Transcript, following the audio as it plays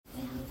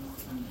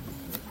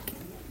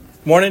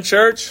Morning,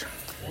 church.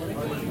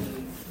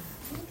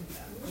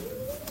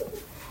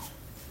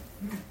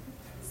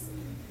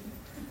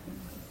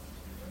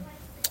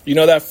 You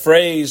know that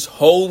phrase,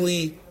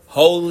 holy,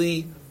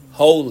 holy,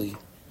 holy.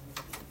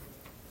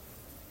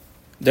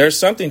 There's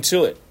something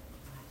to it.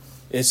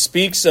 It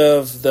speaks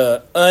of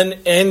the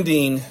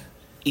unending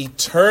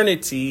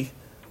eternity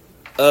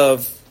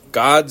of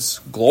God's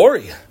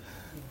glory.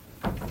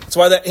 That's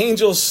why the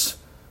angels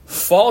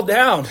fall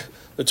down.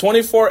 The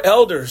 24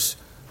 elders,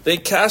 they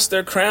cast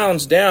their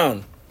crowns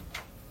down.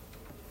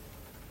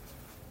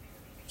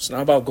 It's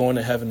not about going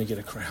to heaven to get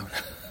a crown.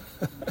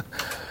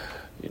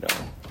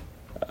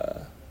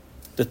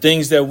 The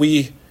things that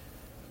we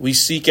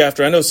seek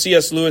after. I know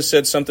C.S. Lewis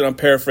said something, I'm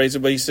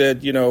paraphrasing, but he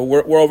said,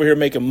 we're over here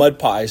making mud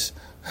pies.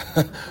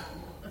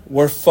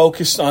 We're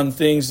focused on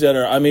things that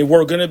are,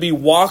 we're going to be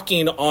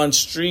walking on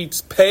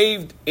streets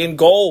paved in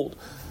gold.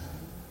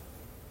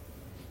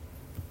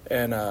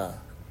 And,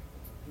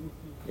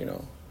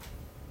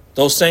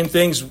 those same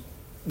things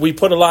we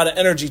put a lot of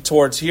energy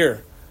towards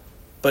here.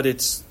 But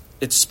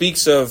it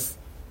speaks of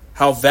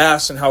how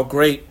vast and how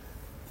great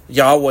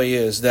Yahweh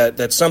is.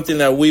 That's something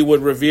that we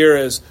would revere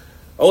as,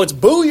 it's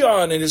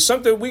bullion, and it's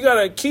something we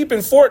got to keep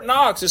in Fort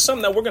Knox. It's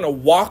something that we're going to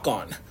walk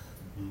on.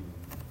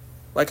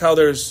 Like how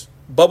there's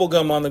bubble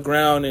gum on the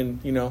ground and,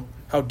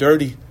 how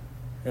dirty.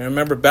 And I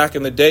remember back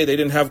in the day, they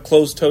didn't have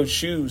closed-toed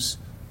shoes.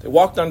 They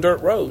walked on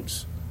dirt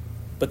roads.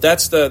 But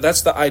that's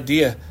the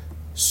idea.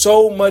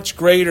 So much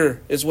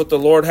greater is what the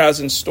Lord has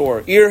in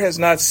store. Ear has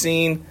not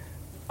seen,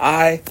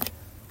 eye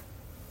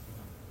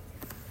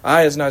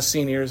has not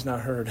seen, ear has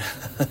not heard.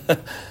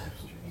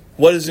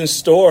 What is in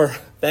store?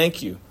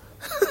 Thank you.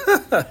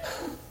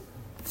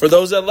 For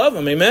those that love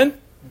him, amen?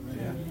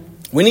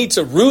 We need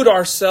to root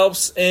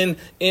ourselves in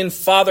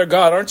Father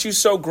God. Aren't you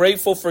so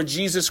grateful for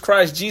Jesus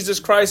Christ? Jesus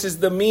Christ is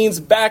the means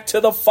back to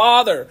the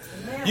Father.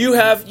 Amen.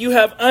 You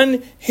have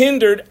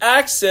unhindered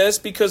access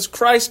because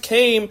Christ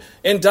came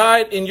and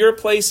died in your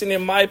place and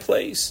in my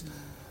place.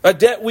 A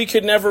debt we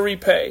could never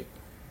repay.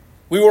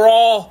 We were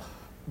all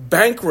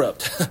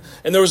bankrupt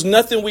and there was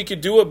nothing we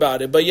could do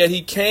about it, but yet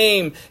he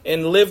came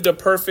and lived a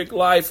perfect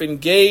life and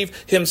gave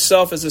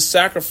himself as a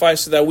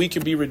sacrifice so that we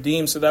could be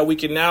redeemed, so that we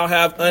can now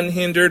have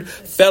unhindered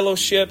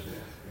fellowship,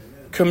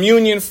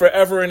 communion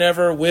forever and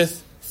ever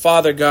with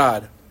Father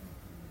God.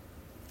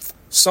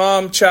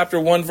 Psalm chapter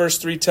 1 verse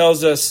 3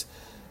 tells us,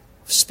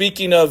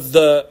 speaking of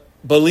the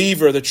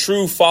believer, the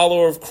true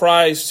follower of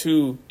Christ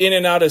who in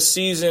and out of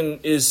season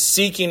is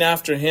seeking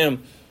after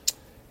him,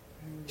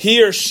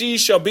 he or she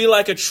shall be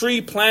like a tree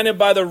planted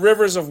by the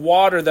rivers of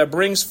water that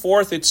brings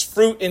forth its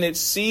fruit in its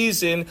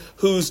season,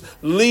 whose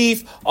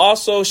leaf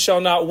also shall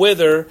not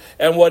wither,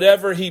 and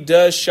whatever he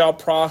does shall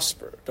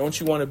prosper. Don't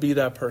you want to be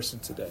that person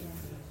today?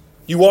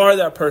 You are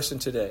that person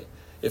today.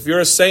 If you're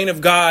a saint of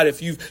God,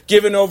 if you've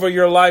given over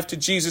your life to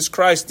Jesus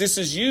Christ, this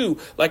is you,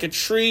 like a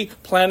tree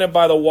planted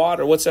by the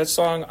water. What's that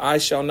song? I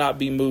shall not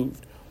be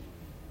moved.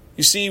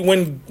 You see,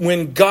 when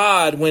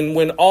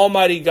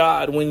Almighty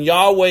God, when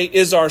Yahweh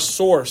is our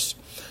source,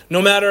 no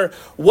matter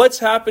what's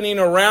happening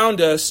around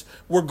us,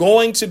 we're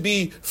going to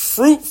be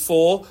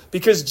fruitful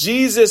because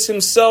Jesus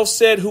himself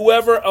said,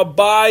 whoever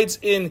abides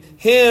in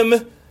him,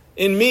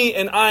 in me,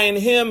 and I in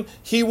him,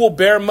 he will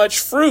bear much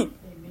fruit.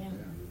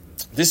 Amen.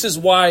 This is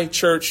why,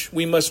 church,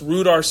 we must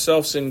root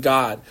ourselves in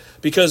God.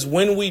 Because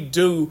when we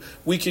do,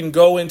 we can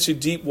go into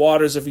deep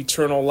waters of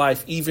eternal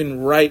life,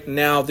 even right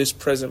now, this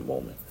present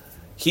moment.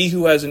 He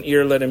who has an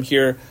ear, let him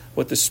hear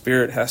what the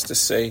Spirit has to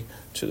say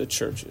to the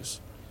churches.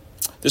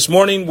 This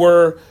morning,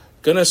 we're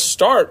going to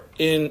start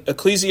in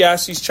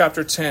Ecclesiastes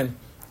chapter 10.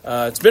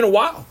 It's been a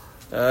while.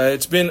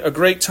 It's been a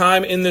great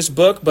time in this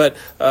book, but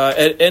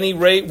at any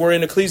rate, we're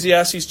in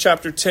Ecclesiastes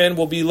chapter 10.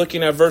 We'll be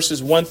looking at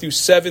verses 1 through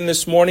 7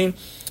 this morning.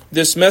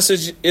 This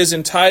message is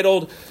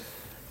entitled,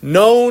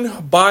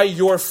 Known by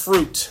Your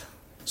Fruit.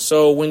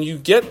 So when you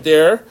get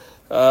there,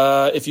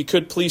 if you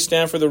could please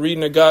stand for the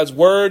reading of God's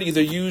Word.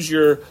 Either use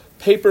your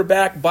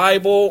paperback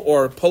Bible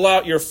or pull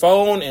out your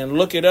phone and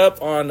look it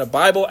up on the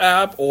Bible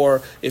app,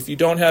 or if you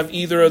don't have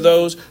either of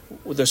those,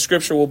 the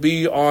scripture will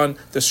be on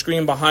the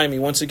screen behind me.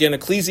 Once again,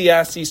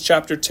 Ecclesiastes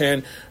chapter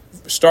 10,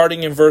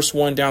 starting in verse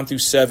 1 down through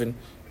 7.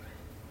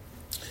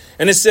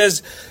 And it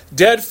says,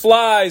 dead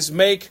flies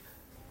make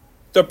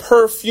the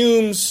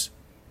perfume's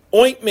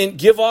ointment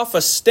give off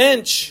a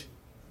stench.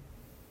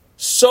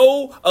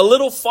 So a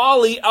little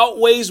folly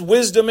outweighs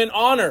wisdom and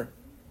honor.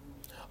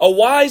 A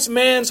wise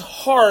man's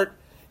heart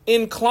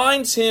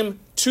inclines him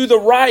to the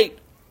right,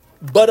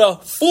 but a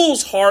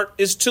fool's heart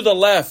is to the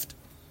left.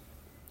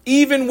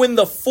 Even when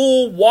the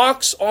fool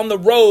walks on the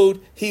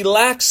road, he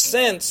lacks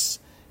sense,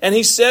 and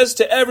he says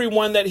to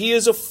everyone that he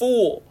is a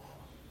fool.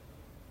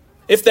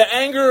 If the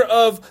anger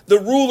of the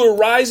ruler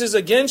rises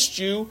against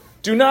you,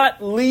 do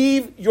not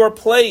leave your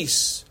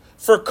place,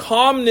 for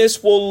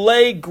calmness will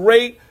lay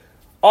great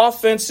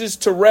offenses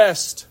to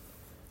rest.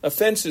 Verse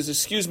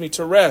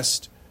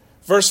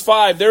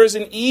 5, there is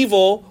an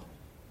evil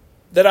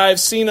that I have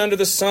seen under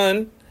the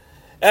sun,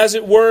 as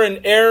it were an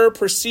error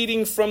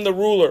proceeding from the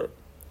ruler.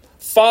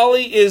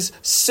 Folly is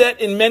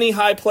set in many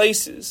high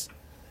places,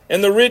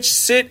 and the rich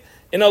sit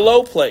in a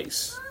low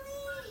place.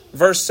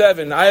 Verse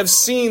 7, I have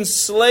seen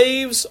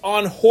slaves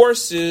on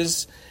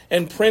horses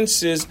and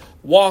princes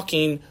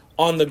walking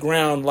on the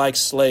ground like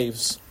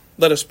slaves.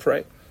 Let us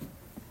pray.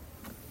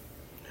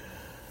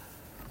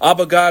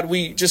 Abba God,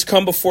 we just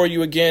come before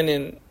you again,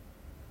 and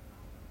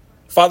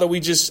Father, we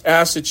just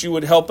ask that you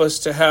would help us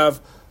to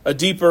have a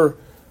deeper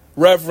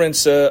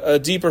reverence, a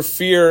deeper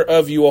fear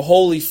of you, a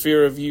holy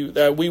fear of you,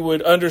 that we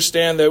would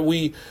understand that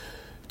we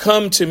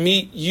come to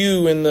meet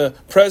you in the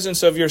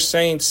presence of your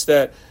saints,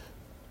 that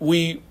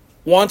we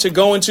want to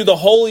go into the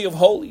Holy of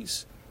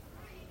Holies.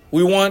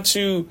 We want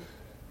to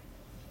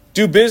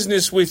do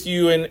business with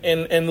you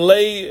and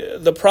lay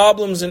the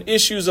problems and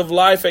issues of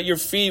life at your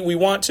feet. We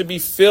want to be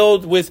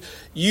filled with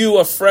you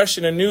afresh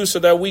and anew so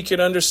that we can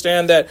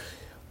understand that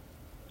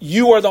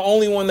you are the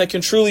only one that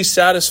can truly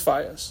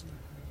satisfy us.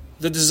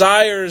 The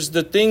desires,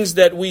 the things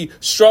that we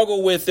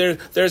struggle with,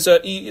 there's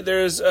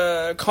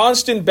a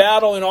constant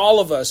battle in all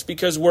of us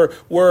because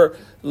we're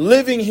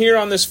living here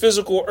on this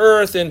physical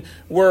earth and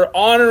we're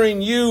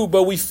honoring you,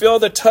 but we feel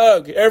the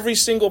tug. Every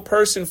single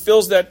person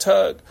feels that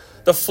tug.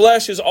 The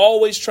flesh is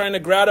always trying to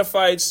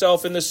gratify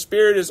itself, and the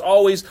spirit is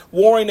always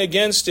warring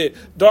against it.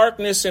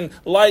 Darkness and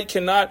light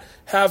cannot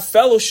have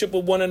fellowship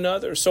with one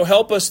another. So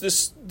help us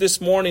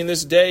this morning,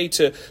 this day,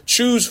 to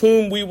choose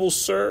whom we will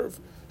serve.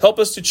 Help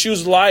us to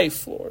choose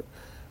life, Lord.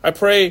 I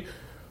pray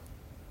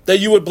that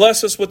you would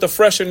bless us with the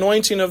fresh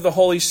anointing of the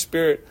Holy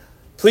Spirit.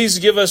 Please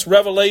give us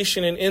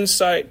revelation and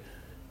insight.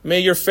 May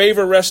your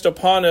favor rest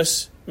upon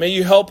us. May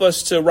you help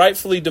us to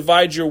rightfully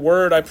divide your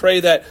word. I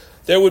pray that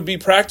there would be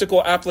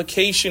practical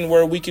application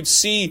where we could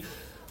see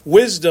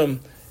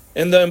wisdom,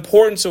 and the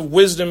importance of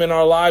wisdom in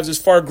our lives is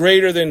far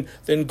greater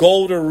than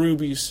gold or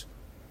rubies.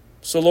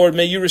 So, Lord,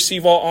 may you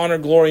receive all honor,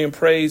 glory, and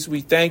praise. We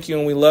thank you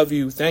and we love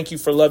you. Thank you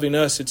for loving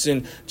us. It's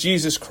in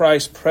Jesus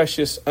Christ's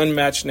precious,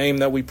 unmatched name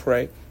that we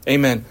pray.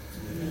 Amen.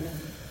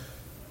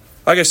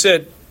 Like I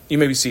said, you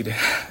may be seated.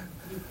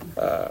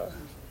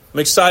 I'm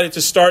excited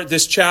to start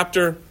this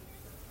chapter.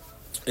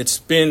 It's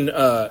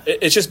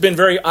just been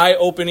very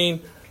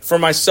eye-opening for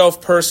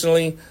myself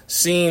personally,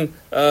 seeing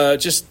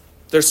there's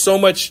so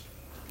much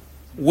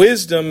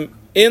wisdom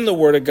in the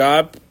Word of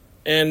God,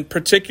 and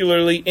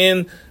particularly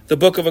in the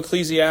book of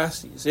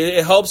Ecclesiastes.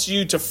 It helps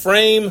you to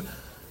frame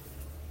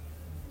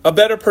a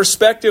better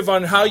perspective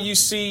on how you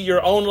see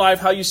your own life,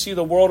 how you see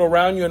the world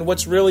around you, and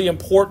what's really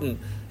important,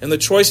 and the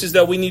choices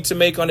that we need to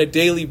make on a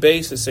daily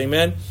basis.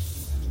 Amen.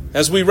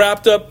 As we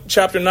wrapped up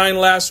chapter 9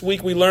 last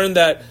week, we learned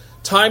that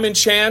time and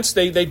chance,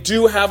 they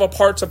do have a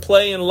part to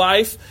play in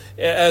life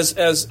as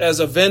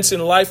events in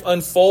life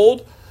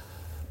unfold.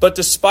 But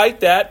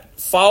despite that,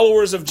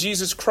 followers of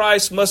Jesus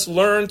Christ must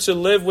learn to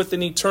live with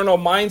an eternal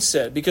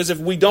mindset. Because if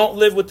we don't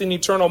live with an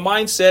eternal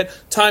mindset,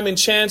 time and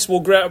chance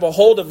will grab a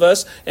hold of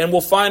us, and we'll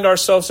find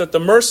ourselves at the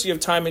mercy of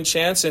time and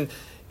chance, and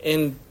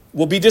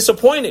we'll be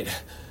disappointed.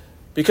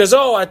 Because,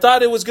 I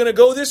thought it was going to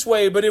go this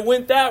way, but it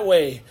went that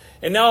way.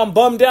 And now I'm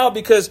bummed out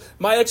because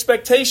my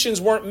expectations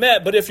weren't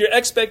met. But if your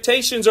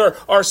expectations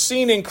are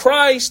seen in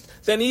Christ,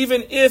 then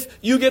even if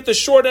you get the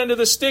short end of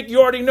the stick, you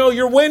already know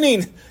you're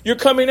winning. You're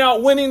coming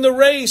out winning the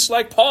race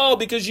like Paul,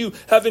 because you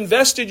have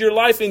invested your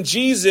life in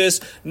Jesus,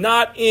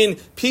 not in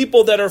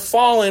people that are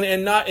fallen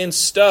and not in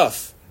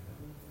stuff.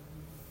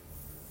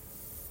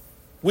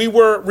 We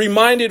were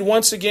reminded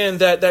once again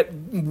that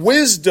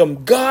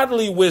wisdom,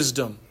 godly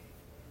wisdom,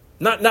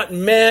 not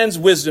man's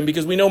wisdom,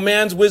 because we know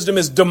man's wisdom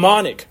is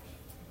demonic.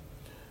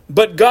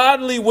 But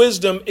godly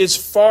wisdom is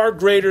far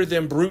greater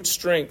than brute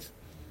strength.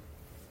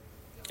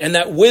 And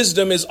that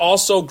wisdom is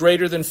also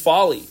greater than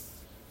folly.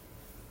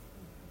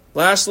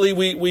 Lastly,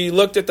 we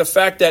looked at the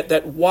fact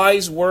that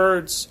wise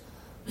words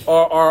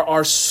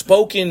are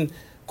spoken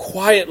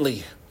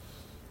quietly.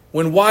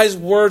 When wise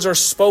words are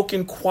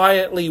spoken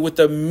quietly with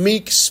a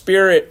meek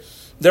spirit,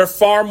 they're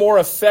far more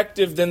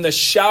effective than the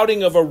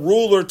shouting of a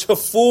ruler to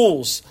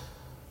fools.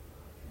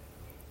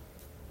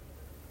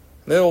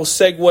 That will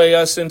segue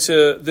us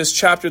into this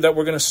chapter that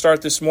we're going to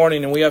start this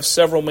morning, and we have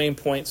several main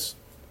points.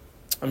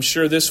 I'm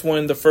sure this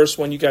one, the first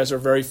one, you guys are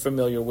very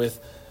familiar with.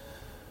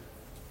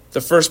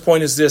 The first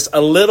point is this: a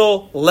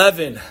little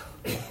leaven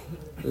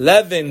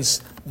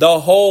leavens the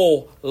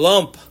whole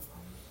lump.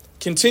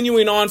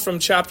 Continuing on from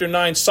chapter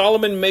 9,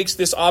 Solomon makes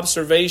this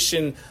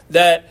observation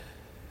that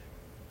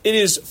it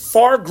is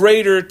far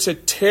greater to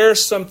tear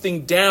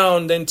something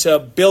down than to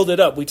build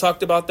it up. We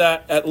talked about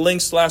that at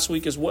length last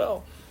week as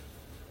well.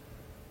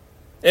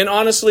 And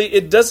honestly,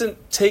 it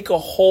doesn't take a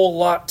whole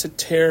lot to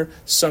tear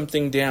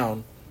something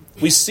down.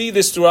 We see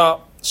this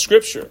throughout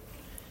Scripture.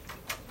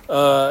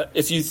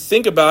 If you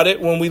think about it,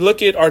 when we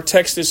look at our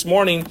text this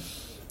morning,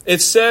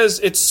 it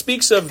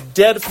speaks of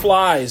dead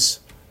flies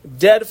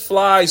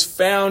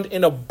found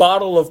in a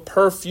bottle of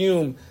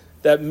perfume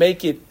that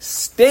make it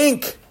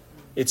stink.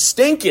 It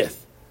stinketh.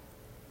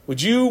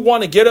 Would you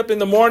want to get up in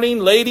the morning,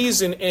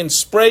 ladies, and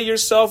spray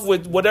yourself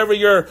with whatever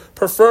your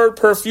preferred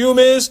perfume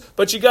is,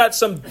 but you got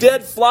some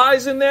dead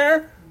flies in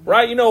there?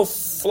 right? You know,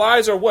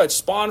 flies are what?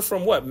 Spawned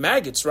from what?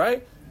 Maggots,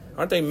 right?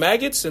 Aren't they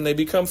maggots and they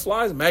become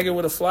flies? A maggot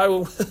with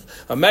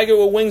a maggot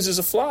with wings is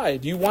a fly.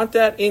 Do you want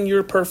that in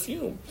your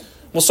perfume?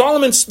 Well,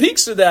 Solomon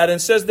speaks to that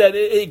and says that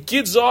it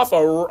gives off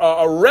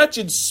a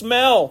wretched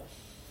smell,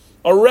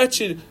 a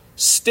wretched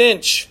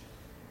stench.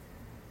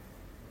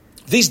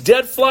 These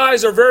dead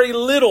flies are very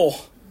little,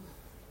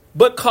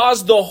 but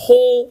cause the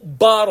whole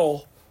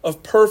bottle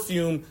of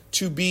perfume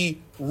to be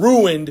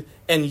ruined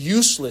and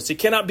useless. It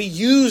cannot be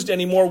used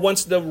anymore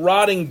once the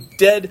rotting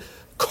dead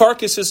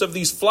carcasses of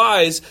these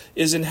flies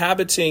is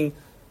inhabiting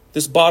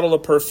this bottle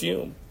of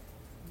perfume.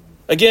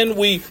 Again,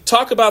 we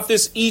talk about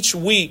this each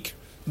week,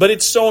 but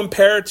it's so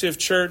imperative,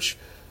 church.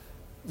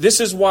 This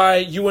is why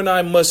you and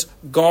I must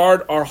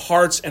guard our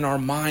hearts and our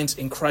minds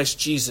in Christ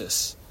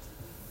Jesus.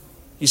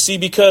 You see,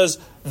 because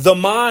the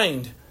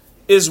mind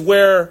is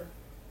where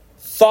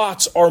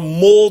thoughts are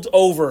mulled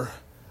over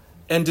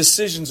and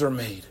decisions are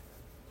made.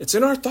 It's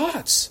in our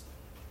thoughts.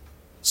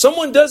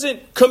 Someone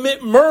doesn't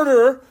commit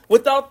murder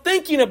without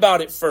thinking about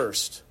it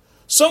first.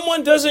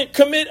 Someone doesn't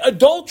commit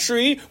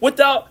adultery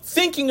without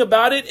thinking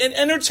about it and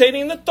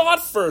entertaining the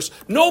thought first.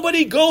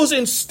 Nobody goes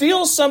and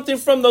steals something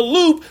from the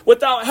loop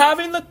without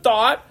having the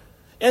thought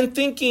and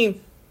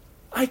thinking,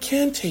 I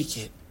can take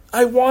it.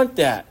 I want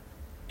that.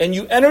 And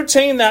you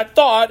entertain that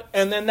thought,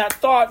 and then that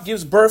thought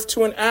gives birth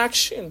to an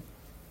action.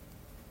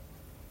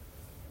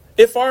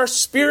 If our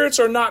spirits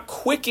are not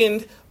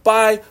quickened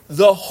by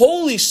the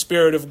Holy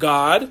Spirit of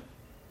God,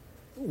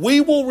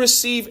 we will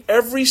receive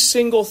every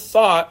single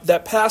thought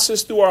that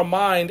passes through our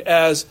mind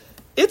as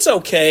it's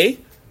okay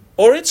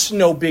or it's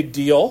no big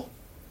deal.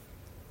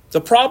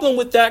 The problem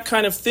with that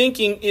kind of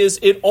thinking is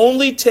it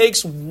only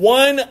takes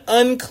one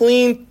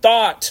unclean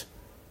thought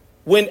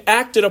when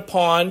acted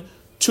upon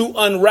to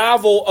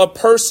unravel a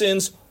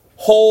person's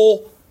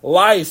whole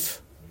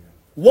life.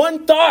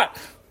 One thought,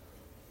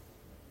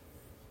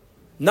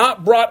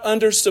 not brought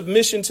under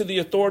submission to the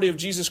authority of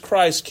Jesus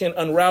Christ, can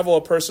unravel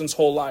a person's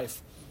whole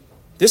life.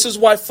 This is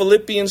why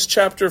Philippians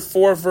chapter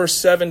 4, verse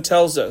 7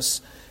 tells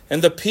us,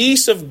 and the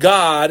peace of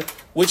God,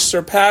 which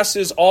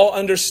surpasses all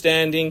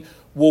understanding,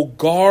 will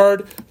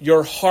guard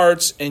your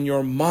hearts and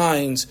your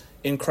minds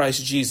in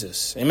Christ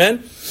Jesus.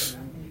 Amen?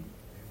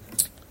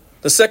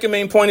 The second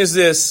main point is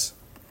this.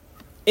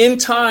 In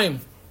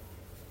time,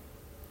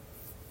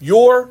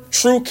 your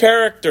true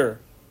character,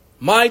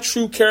 my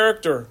true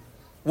character,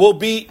 will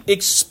be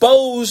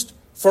exposed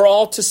for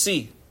all to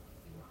see.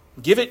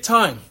 Give it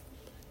time.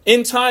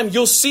 In time,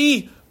 you'll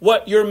see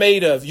what you're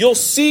made of. You'll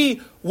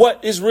see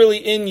what is really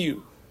in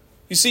you.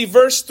 You see,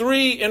 verse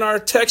 3 in our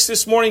text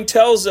this morning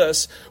tells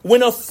us,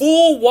 when a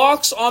fool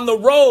walks on the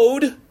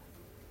road,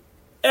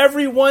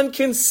 everyone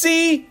can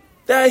see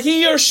that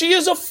he or she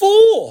is a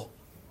fool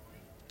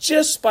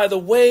just by the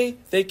way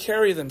they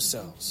carry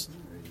themselves.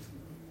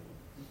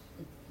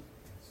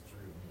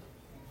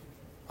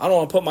 I don't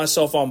want to put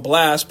myself on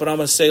blast, but I'm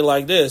going to say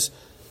like this.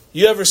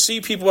 You ever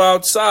see people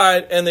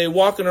outside and they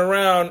walking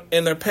around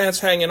and their pants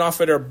hanging off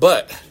of their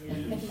butt?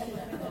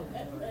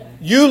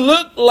 You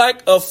look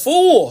like a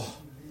fool.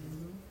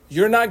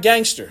 You're not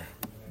gangster.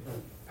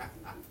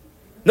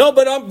 No,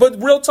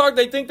 but real talk,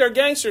 they think they're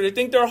gangster. They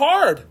think they're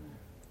hard.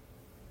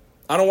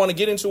 I don't want to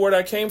get into where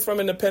that came from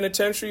in the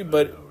penitentiary,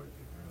 but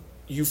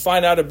you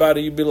find out about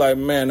it, you'd be like,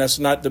 man, that's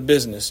not the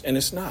business. And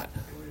it's not.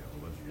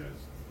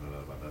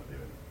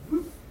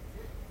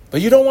 But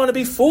you don't want to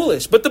be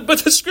foolish. But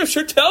the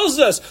scripture tells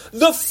us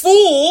the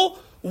fool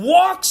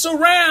walks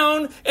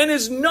around and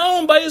is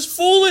known by his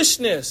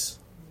foolishness.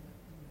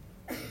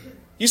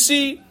 You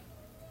see,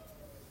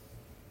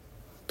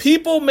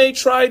 people may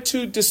try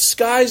to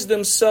disguise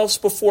themselves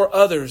before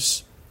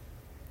others,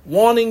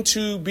 wanting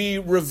to be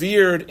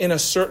revered in a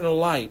certain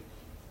light.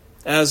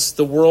 As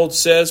the world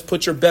says,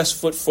 put your best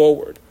foot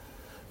forward.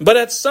 But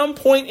at some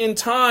point in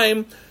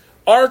time,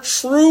 our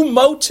true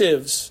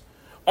motives,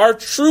 our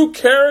true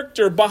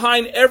character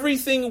behind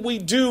everything we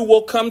do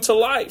will come to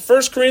light.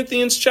 1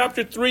 Corinthians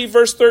chapter 3,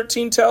 verse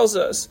 13 tells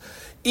us,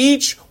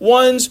 each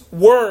one's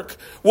work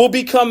will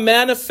become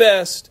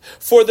manifest,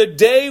 for the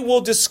day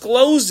will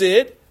disclose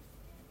it,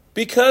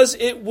 because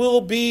it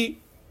will be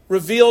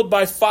revealed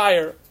by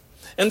fire.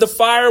 And the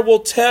fire will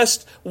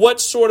test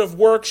what sort of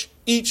work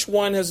each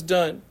one has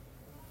done.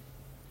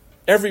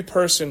 Every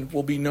person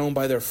will be known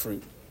by their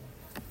fruit.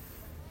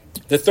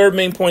 The third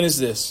main point is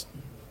this.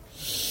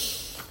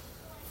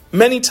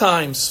 Many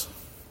times,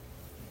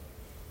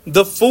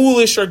 the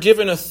foolish are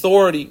given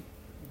authority,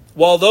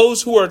 while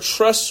those who are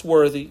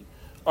trustworthy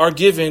are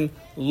given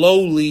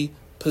lowly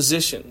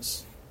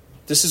positions.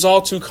 This is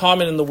all too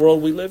common in the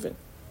world we live in.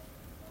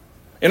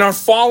 In our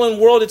fallen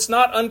world, it's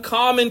not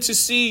uncommon to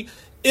see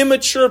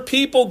immature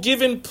people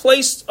given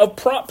places of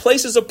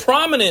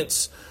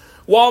prominence,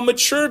 while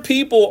mature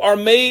people are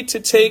made to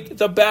take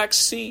the back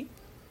seat.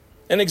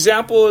 An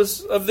example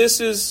of this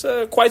is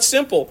quite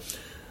simple.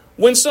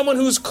 When someone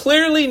who's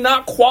clearly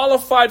not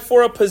qualified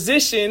for a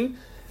position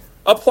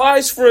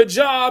applies for a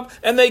job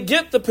and they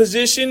get the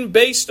position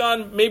based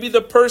on maybe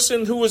the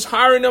person who was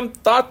hiring them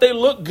thought they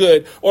look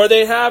good, or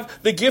they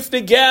have the gift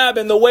of gab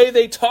and the way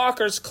they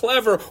talk is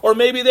clever, or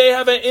maybe they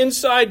have an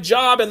inside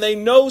job and they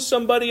know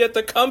somebody at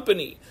the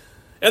company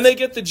and they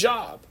get the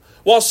job.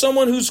 While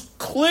someone who's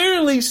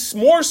clearly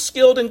more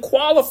skilled and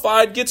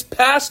qualified gets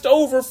passed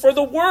over for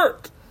the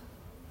work.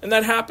 And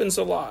that happens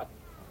a lot.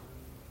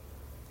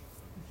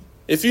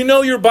 If you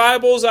know your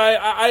Bibles,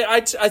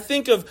 I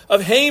think of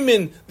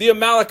Haman the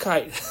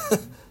Amalekite.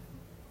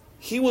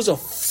 He was a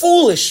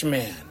foolish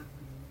man,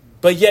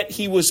 but yet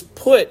he was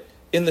put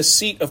in the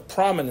seat of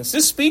prominence.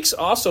 This speaks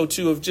also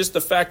too of just the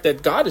fact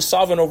that God is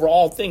sovereign over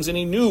all things, and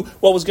he knew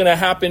what was going to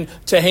happen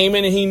to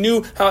Haman, and he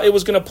knew how it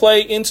was going to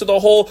play into the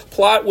whole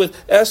plot with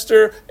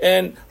Esther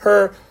and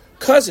her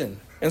cousin.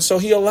 And so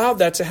he allowed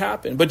that to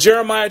happen. But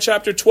Jeremiah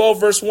chapter 12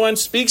 verse 1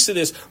 speaks to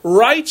this.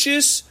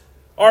 Righteous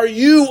are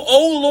you,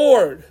 O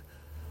Lord,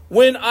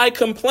 when I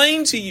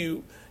complain to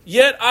you,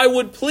 yet I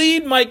would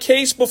plead my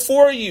case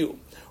before you.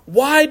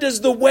 Why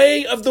does the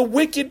way of the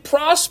wicked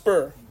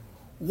prosper?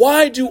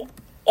 Why do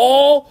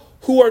all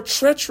who are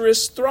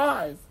treacherous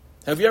thrive?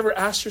 Have you ever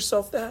asked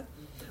yourself that?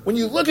 When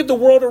you look at the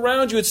world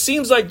around you, it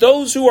seems like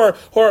those who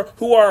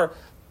are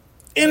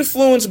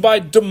influenced by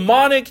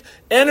demonic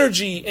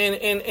energy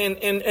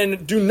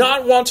and do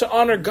not want to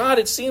honor God,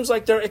 it seems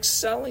like they're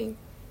excelling.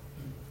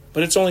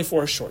 But it's only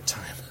for a short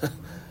time.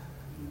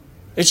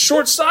 It's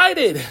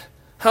short-sighted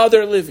how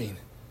they're living.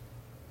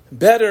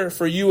 Better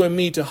for you and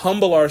me to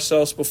humble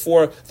ourselves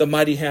before the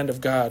mighty hand of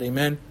God.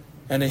 Amen.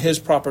 And in his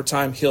proper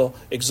time, he'll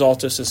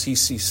exalt us as he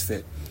sees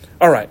fit.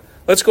 All right.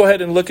 Let's go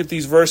ahead and look at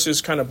these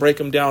verses, kind of break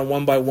them down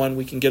one by one.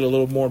 We can get a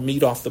little more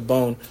meat off the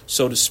bone,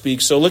 so to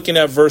speak. So looking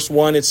at verse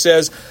 1, it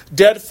says,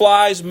 dead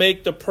flies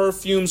make the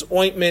perfume's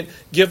ointment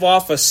give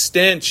off a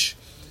stench.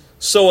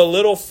 So a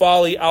little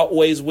folly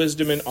outweighs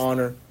wisdom and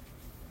honor.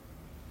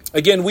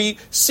 Again, we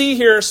see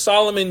here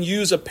Solomon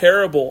use a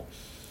parable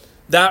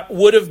that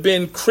would have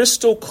been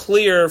crystal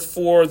clear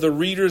for the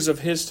readers of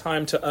his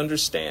time to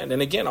understand.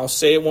 And again, I'll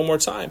say it one more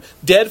time.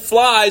 Dead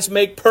flies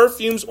make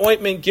perfume's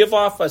ointment give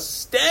off a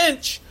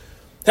stench.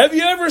 Have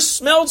you ever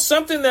smelled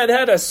something that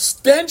had a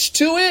stench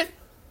to it?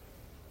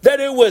 That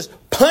it was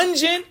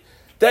pungent,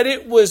 that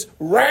it was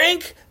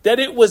rank, that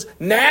it was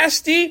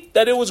nasty,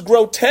 that it was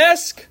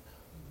grotesque?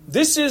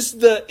 This is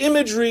the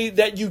imagery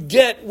that you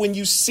get when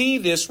you see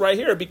this right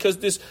here, because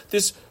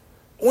this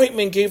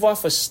ointment gave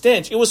off a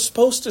stench. It was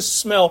supposed to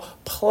smell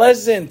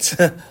pleasant,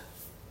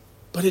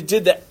 but it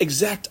did the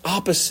exact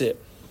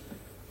opposite.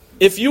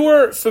 If you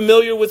were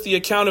familiar with the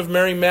account of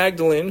Mary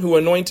Magdalene, who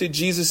anointed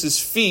Jesus'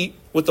 feet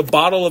with a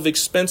bottle of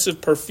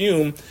expensive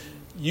perfume,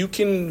 you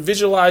can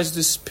visualize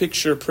this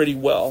picture pretty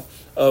well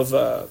of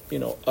a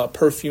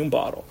perfume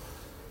bottle.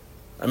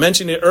 I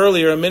mentioned it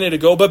earlier a minute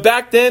ago, but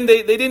back then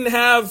they didn't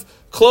have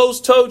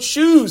closed-toed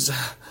shoes.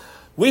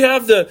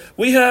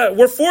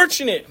 We're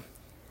fortunate.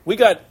 We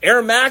got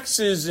Air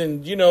Maxes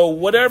and,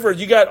 whatever.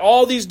 You got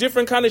all these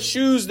different kind of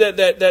shoes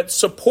that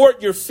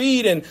support your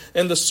feet and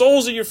the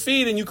soles of your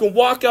feet. And you can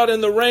walk out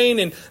in the rain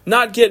and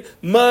not get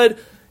mud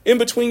in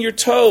between your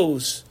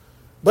toes.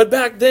 But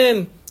back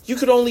then, you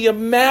could only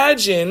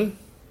imagine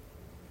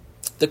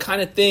the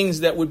kind of things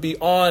that would be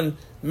on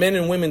men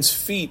and women's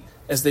feet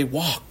as they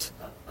walked.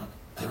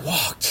 They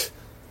walked.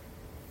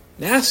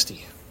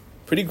 Nasty.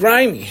 Pretty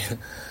grimy.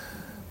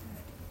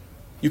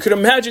 You could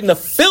imagine the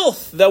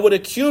filth that would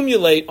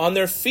accumulate on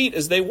their feet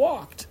as they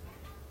walked.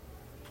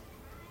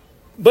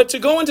 But to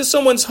go into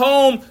someone's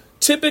home,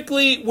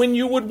 typically when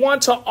you would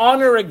want to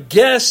honor a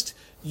guest,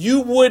 you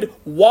would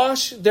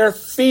wash their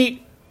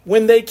feet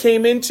when they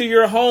came into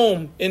your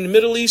home. In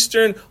Middle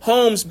Eastern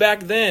homes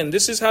back then,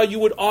 this is how you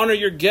would honor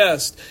your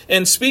guest.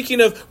 And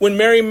speaking of when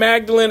Mary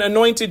Magdalene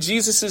anointed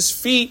Jesus'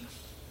 feet,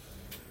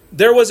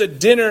 there was a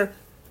dinner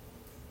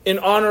in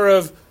honor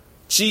of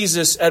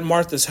Jesus at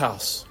Martha's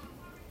house.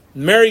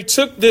 Mary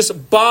took this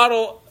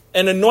bottle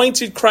and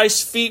anointed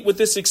Christ's feet with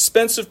this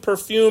expensive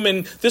perfume,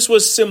 and this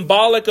was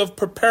symbolic of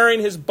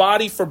preparing his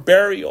body for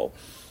burial.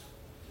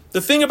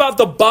 The thing about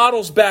the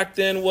bottles back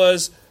then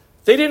was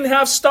they didn't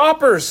have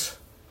stoppers.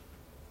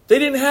 They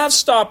didn't have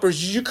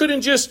stoppers. You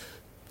couldn't just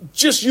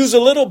use a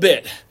little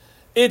bit.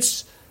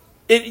 It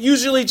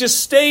usually just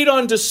stayed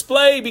on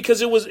display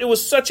because it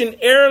was such an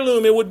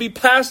heirloom. It would be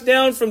passed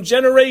down from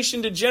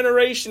generation to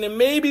generation, and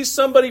maybe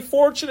somebody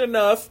fortunate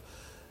enough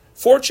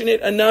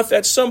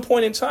at some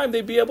point in time,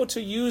 they'd be able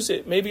to use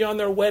it, maybe on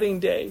their wedding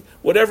day,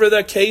 whatever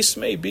the case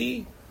may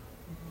be.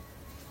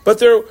 But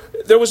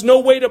there was no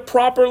way to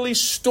properly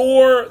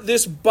store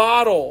this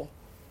bottle.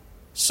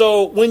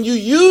 So when you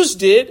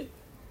used it,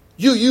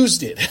 you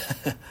used it.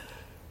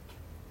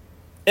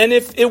 And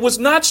if it was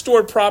not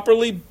stored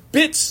properly,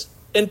 bits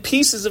and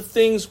pieces of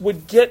things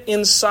would get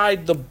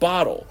inside the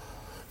bottle.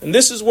 And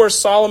this is where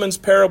Solomon's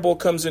parable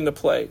comes into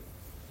play.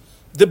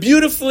 The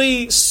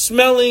beautifully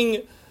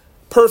smelling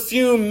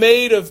perfume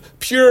made of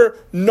pure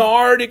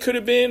nard, it could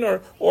have been,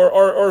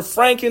 or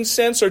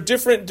frankincense, or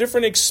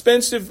different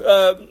expensive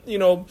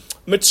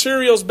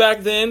materials back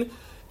then.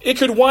 It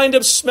could wind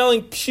up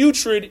smelling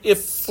putrid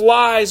if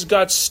flies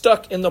got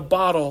stuck in the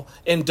bottle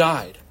and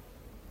died.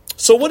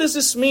 So what does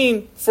this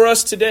mean for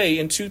us today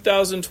in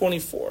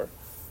 2024?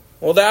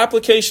 Well, the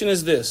application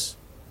is this.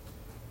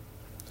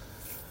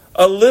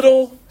 A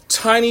little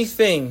tiny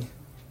thing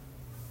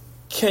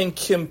can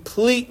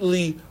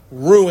completely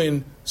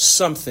ruin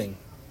something.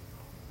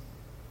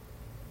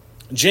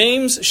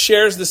 James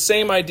shares the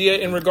same idea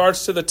in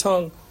regards to the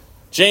tongue.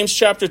 James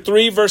chapter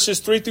 3, verses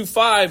 3 through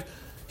 5,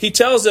 he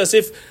tells us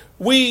if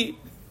we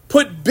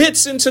put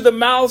bits into the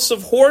mouths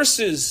of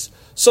horses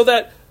so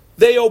that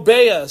they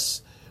obey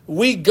us,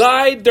 we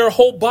guide their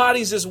whole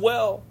bodies as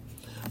well.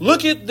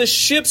 Look at the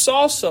ships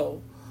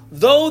also.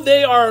 Though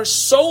they are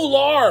so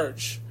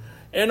large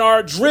and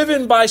are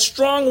driven by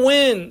strong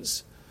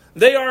winds,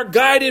 they are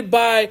guided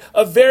by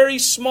a very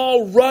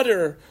small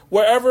rudder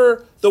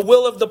wherever the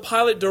will of the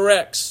pilot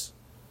directs.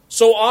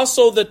 So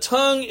also the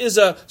tongue is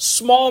a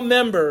small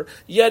member,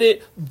 yet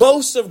it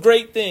boasts of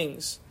great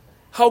things.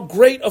 How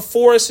great a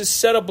forest is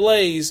set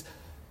ablaze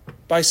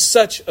by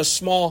such a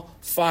small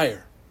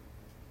fire.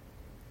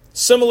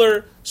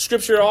 Similar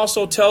scripture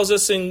also tells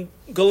us in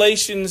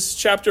Galatians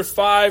chapter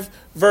 5,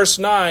 verse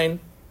 9,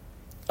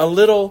 a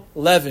little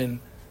leaven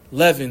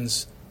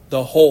leavens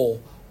the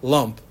whole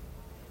lump.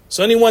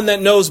 So anyone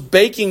that knows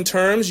baking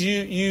terms,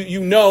 you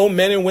know,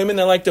 men and women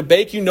that like to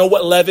bake, you know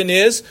what leaven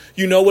is.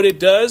 You know what it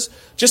does.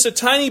 Just a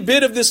tiny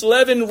bit of this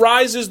leaven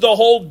rises the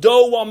whole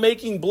dough while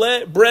making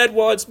bread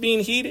while it's being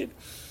heated.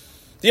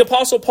 The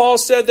Apostle Paul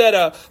said that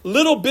a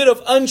little bit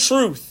of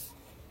untruth,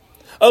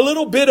 a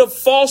little bit of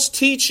false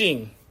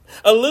teaching,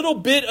 a little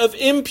bit of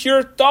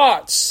impure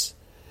thoughts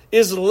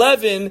is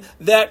leaven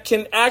that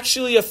can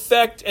actually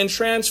affect and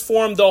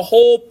transform the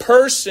whole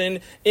person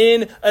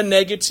in a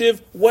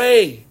negative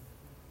way.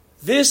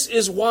 This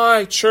is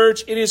why,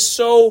 church, it is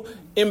so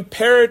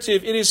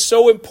imperative, it is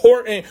so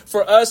important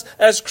for us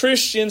as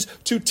Christians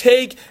to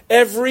take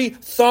every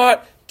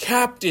thought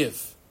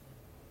captive.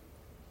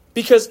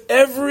 Because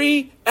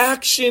every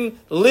action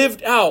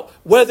lived out,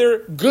 whether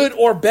good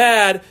or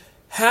bad,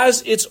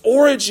 has its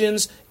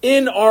origins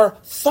in our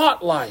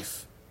thought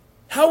life.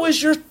 How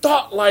is your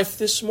thought life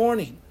this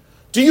morning?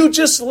 Do you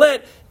just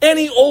let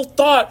any old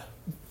thought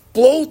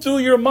blow through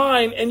your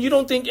mind and you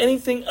don't think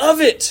anything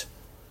of it?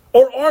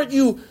 Or are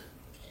you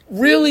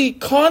really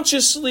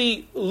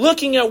consciously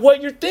looking at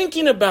what you're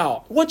thinking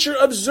about, what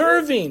you're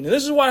observing? And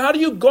this is why, how do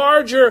you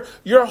guard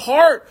your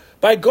heart?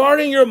 By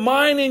guarding your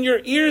mind and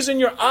your ears and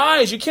your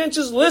eyes. You can't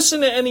just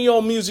listen to any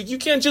old music. You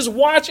can't just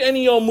watch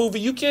any old movie.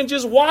 You can't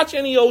just watch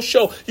any old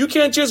show. You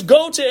can't just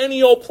go to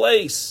any old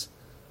place.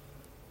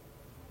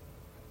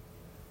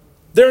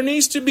 There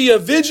needs to be a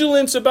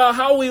vigilance about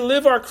how we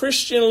live our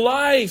Christian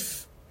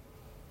life.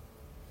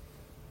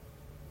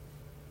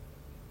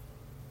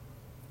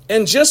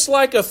 And just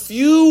like a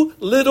few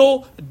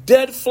little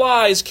dead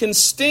flies can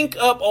stink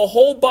up a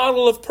whole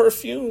bottle of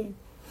perfume,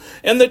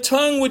 and the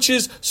tongue, which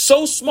is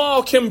so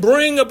small, can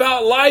bring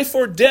about life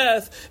or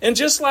death. And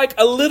just like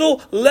a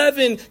little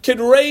leaven could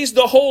raise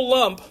the whole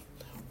lump,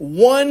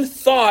 one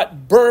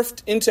thought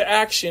birthed into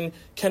action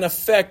can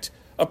affect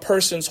a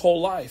person's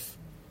whole life.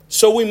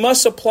 So we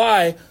must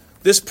apply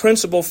this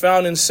principle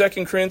found in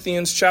 2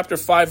 Corinthians chapter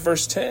 5,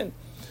 verse 10.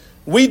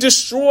 We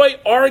destroy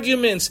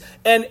arguments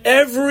and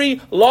every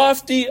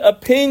lofty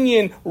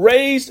opinion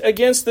raised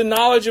against the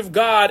knowledge of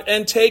God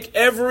and take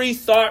every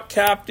thought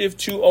captive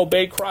to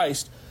obey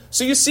Christ.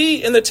 So you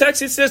see, in the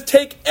text it says,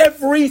 take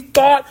every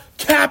thought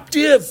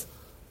captive.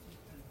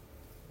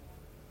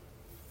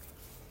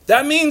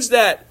 That means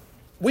that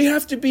we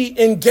have to be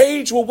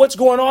engaged with what's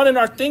going on in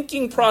our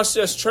thinking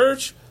process,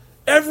 church.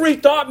 Every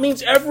thought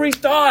means every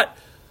thought.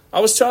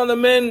 I was telling the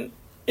men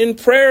in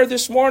prayer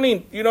this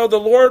morning, the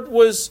Lord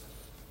was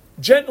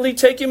gently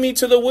taking me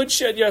to the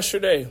woodshed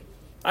yesterday.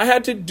 I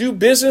had to do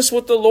business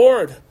with the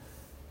Lord.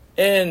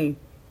 And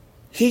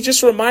he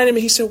just reminded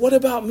me, he said, what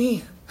about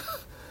me?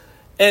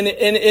 And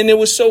it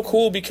was so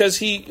cool because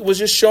he was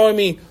just showing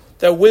me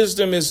that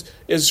wisdom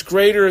is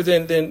greater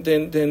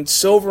than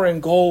silver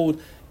and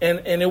gold.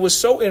 And it was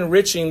so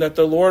enriching that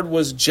the Lord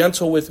was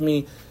gentle with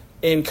me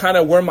in kind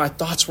of where my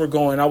thoughts were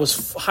going. I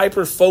was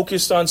hyper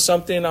focused on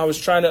something I was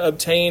trying to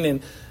obtain,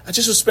 and I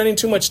just was spending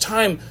too much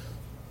time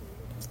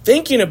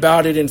thinking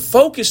about it and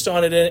focused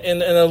on it.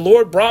 And the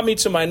Lord brought me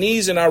to my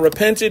knees, and I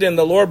repented, and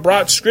the Lord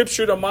brought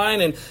scripture to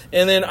mind. And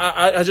then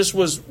I just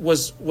was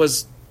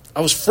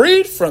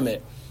freed from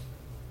it.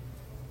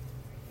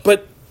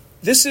 But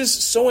this is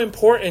so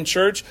important,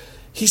 church.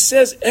 He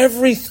says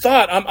every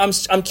thought.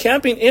 I'm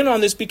camping in on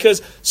this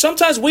because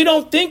sometimes we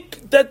don't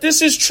think that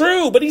this is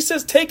true. But he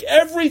says take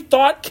every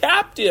thought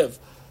captive.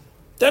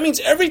 That means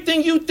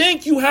everything you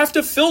think, you have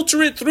to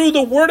filter it through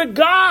the Word of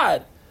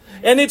God.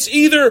 And it's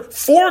either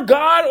for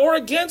God or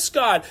against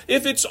God.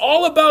 If it's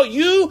all about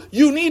you,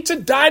 you need to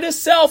die to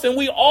self. And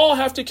we all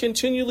have to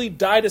continually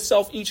die to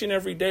self each and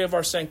every day of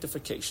our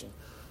sanctification.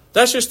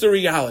 That's just the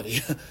reality.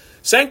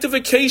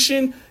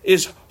 Sanctification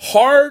is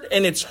hard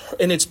and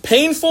it's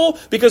painful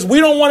because we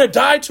don't want to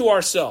die to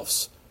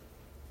ourselves.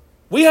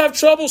 We have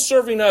trouble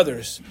serving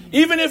others,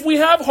 even if we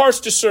have hearts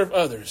to serve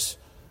others.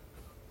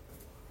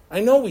 I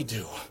know we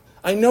do.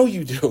 I know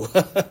you do.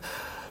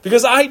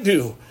 Because I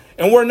do.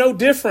 And we're no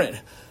different.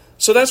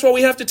 So that's why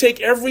we have to take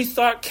every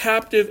thought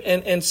captive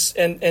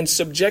and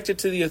subject it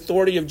to the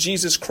authority of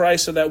Jesus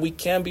Christ so that we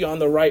can be on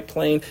the right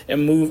plane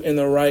and move in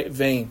the right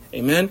vein.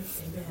 Amen?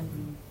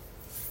 Amen.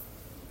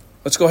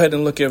 Let's go ahead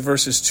and look at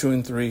verses 2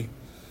 and 3.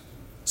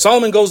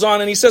 Solomon goes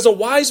on and he says, a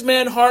wise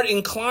man's heart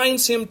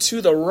inclines him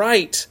to the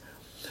right,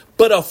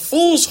 but a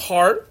fool's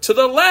heart to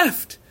the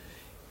left.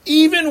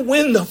 Even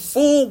when the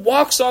fool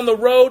walks on the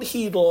road,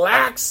 he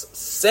lacks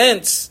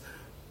sense.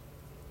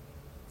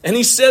 And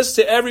he says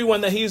to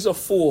everyone that he's a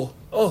fool.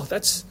 Oh,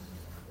 that's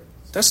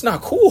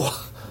not cool.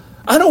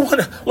 Lord, I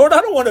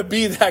don't want to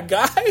be that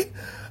guy.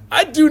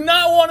 I do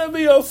not want to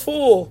be a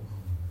fool.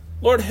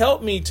 Lord,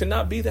 help me to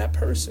not be that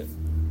person.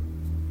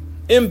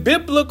 In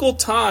biblical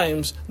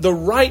times, the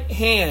right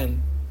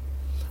hand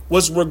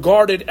was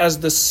regarded as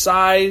the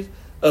side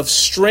of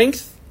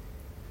strength,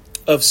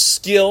 of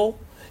skill,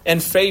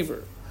 and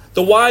favor.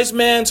 The wise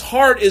man's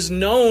heart is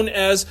known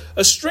as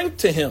a strength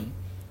to him.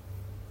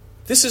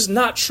 This is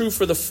not true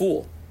for the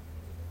fool,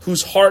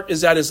 whose heart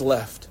is at his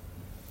left.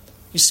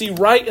 You see,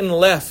 right and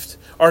left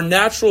are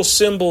natural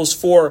symbols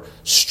for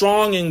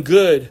strong and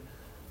good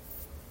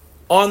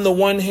on the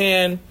one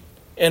hand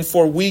and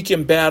for weak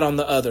and bad on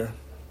the other.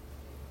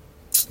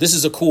 This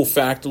is a cool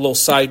fact, a little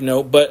side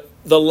note, but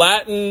the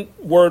Latin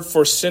word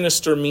for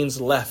sinister means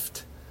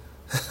left.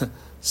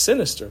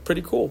 Sinister,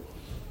 pretty cool.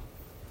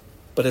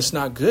 But it's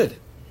not good.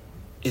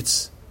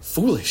 It's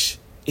foolish.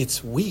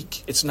 It's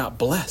weak. It's not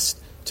blessed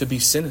to be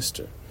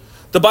sinister.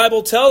 The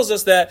Bible tells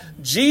us that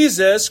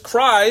Jesus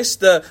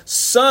Christ, the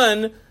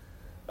Son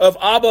of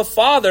Abba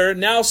Father,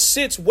 now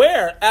sits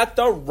where? At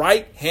the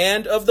right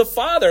hand of the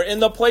Father, in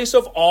the place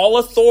of all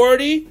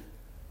authority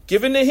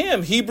given to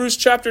him. Hebrews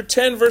chapter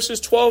 10, verses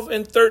 12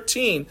 and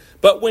 13.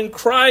 But when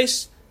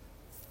Christ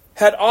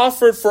had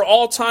offered for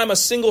all time a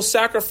single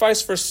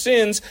sacrifice for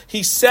sins,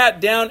 he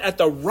sat down at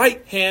the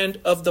right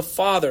hand of the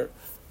Father,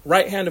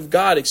 right hand of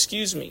God,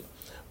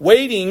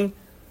 waiting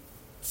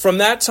from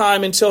that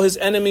time until his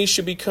enemies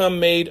should become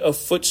made a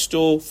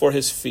footstool for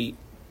his feet.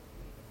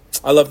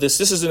 I love this.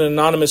 This is an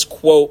anonymous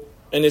quote,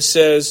 and it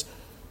says,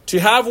 to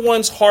have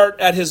one's heart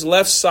at his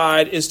left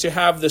side is to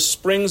have the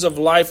springs of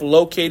life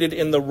located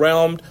in the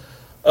realm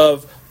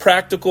of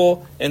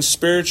practical and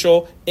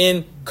spiritual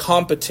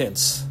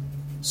incompetence.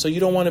 So you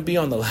don't want to be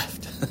on the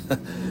left.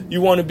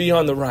 You want to be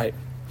on the right.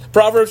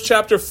 Proverbs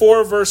chapter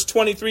 4, verse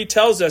 23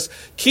 tells us,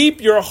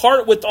 keep your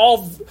heart with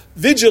all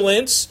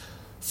vigilance,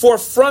 for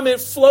from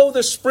it flow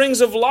the springs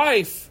of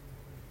life.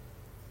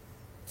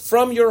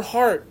 From your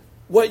heart,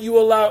 what you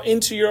allow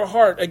into your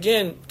heart.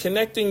 Again,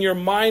 connecting your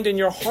mind and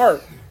your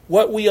heart.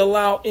 What we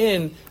allow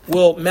in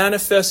will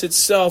manifest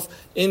itself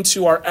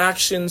into our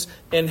actions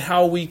and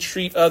how we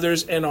treat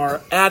others and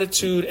our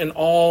attitude and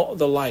all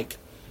the like.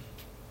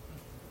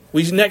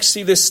 We next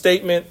see this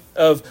statement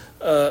of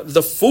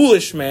the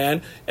foolish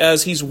man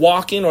as he's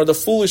walking, or the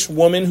foolish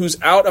woman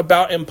who's out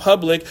about in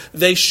public.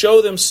 They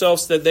show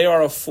themselves that they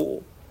are a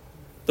fool.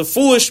 The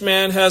foolish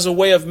man has a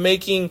way of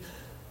making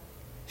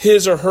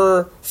his or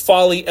her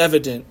folly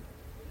evident.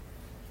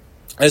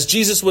 As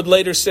Jesus would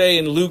later say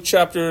in Luke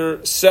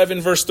chapter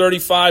 7, verse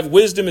 35,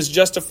 wisdom is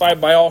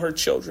justified by all her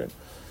children.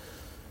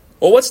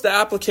 Well, what's the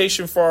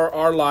application for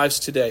our lives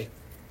today?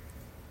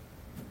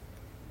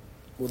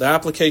 Well, the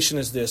application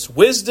is this.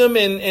 Wisdom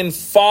and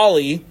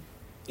folly,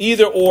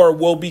 either or,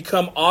 will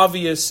become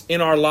obvious in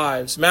our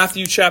lives.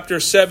 Matthew chapter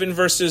 7,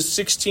 verses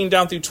 16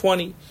 down through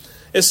 20.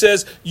 It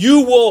says,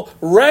 you will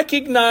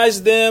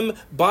recognize them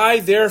by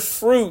their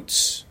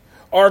fruits.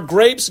 Are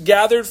grapes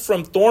gathered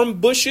from thorn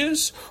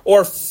bushes,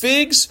 or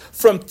figs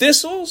from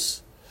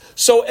thistles?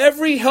 So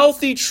every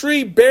healthy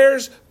tree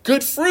bears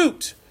good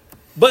fruit,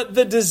 but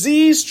the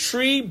diseased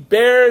tree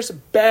bears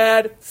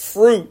bad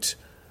fruit.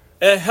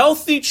 A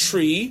healthy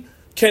tree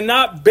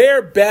cannot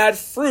bear bad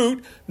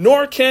fruit,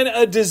 nor can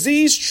a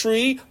diseased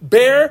tree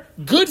bear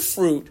good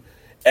fruit.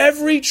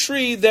 Every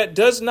tree that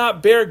does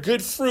not bear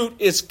good fruit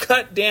is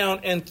cut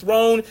down and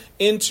thrown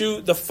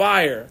into the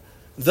fire.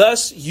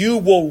 Thus you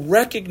will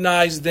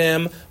recognize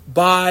them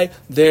by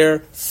their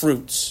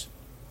fruits.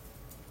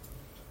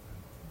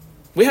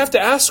 We have to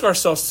ask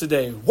ourselves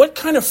today, what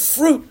kind of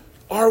fruit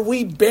are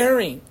we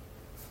bearing?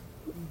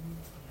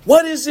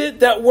 What is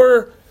it that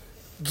we're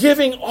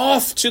giving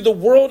off to the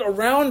world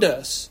around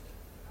us?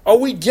 Are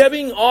we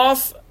giving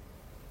off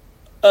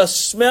a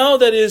smell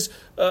that is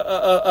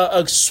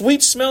a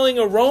sweet-smelling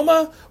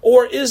aroma?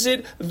 Or is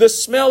it the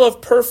smell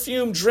of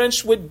perfume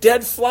drenched with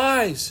dead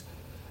flies?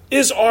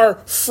 Is our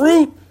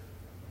fruit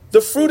the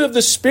fruit of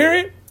the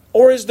Spirit?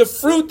 Or is the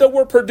fruit that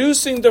we're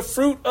producing the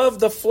fruit of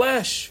the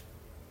flesh?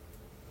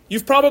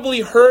 You've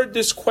probably heard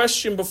this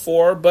question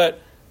before, but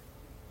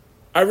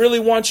I really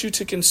want you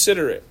to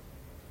consider it.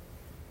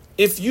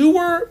 If you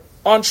were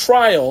on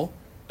trial,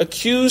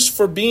 accused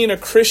for being a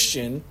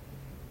Christian,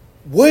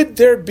 would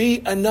there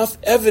be enough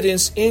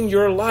evidence in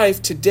your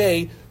life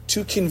today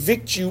to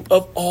convict you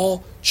of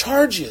all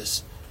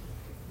charges?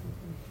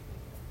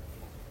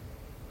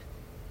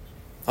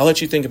 I'll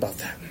let you think about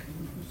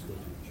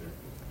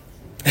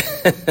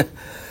that.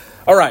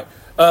 All right,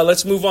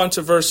 let's move on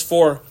to verse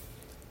 4.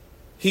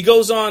 He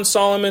goes on,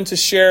 Solomon, to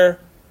share,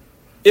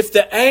 if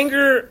the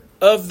anger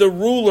of the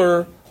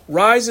ruler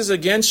rises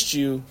against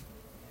you,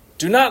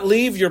 do not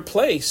leave your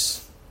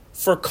place,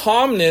 for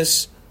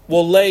calmness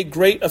will lay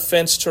great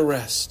offense to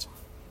rest.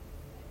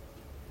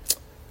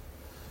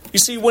 You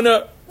see, when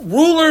a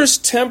ruler's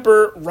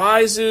temper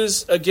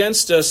rises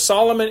against us,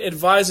 Solomon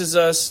advises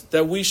us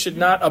that we should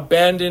not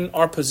abandon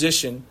our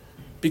position,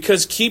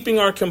 because keeping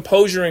our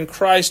composure in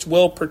Christ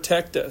will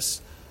protect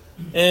us.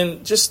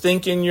 And just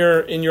think in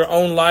your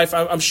own life,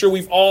 I'm sure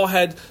we've all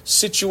had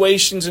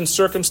situations and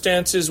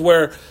circumstances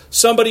where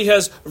somebody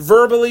has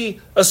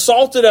verbally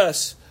assaulted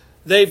us.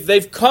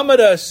 They've come at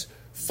us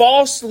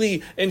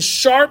falsely and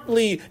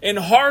sharply and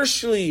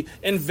harshly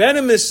and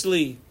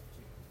venomously.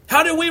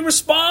 How do we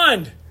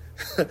respond?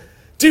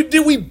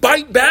 Do we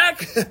bite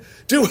back?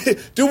 Do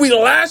we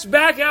lash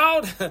back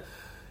out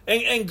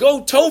and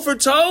go toe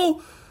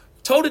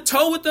to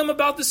toe with them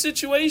about the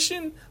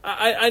situation?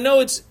 I know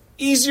it's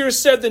easier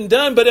said than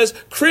done, but as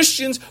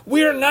Christians,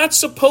 we are not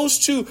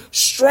supposed to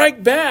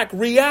strike back,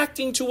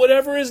 reacting to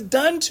whatever is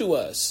done to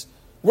us.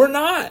 We're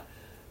not.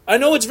 I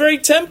know it's very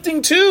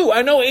tempting too.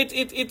 I know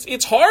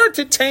it's hard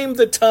to tame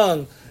the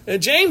tongue.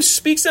 James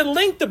speaks at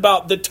length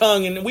about the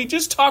tongue, and we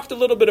just talked a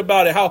little bit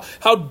about it,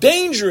 how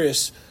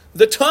dangerous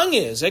the tongue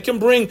is. It can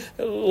bring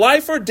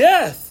life or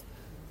death.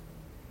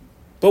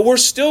 But we're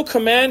still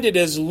commanded,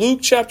 as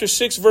Luke chapter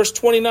 6, verse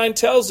 29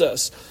 tells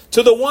us,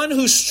 to the one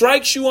who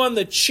strikes you on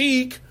the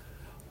cheek,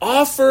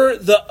 offer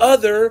the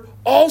other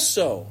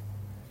also.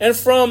 And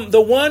from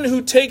the one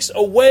who takes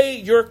away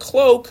your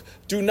cloak,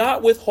 do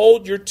not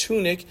withhold your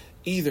tunic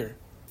either.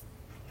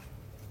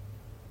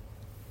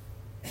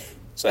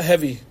 It's a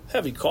heavy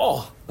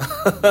call.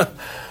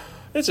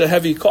 It's a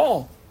heavy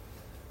call.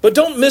 But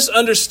don't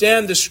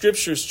misunderstand the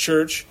scriptures,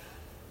 church.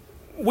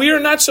 We are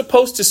not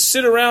supposed to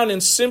sit around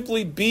and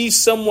simply be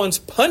someone's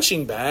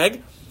punching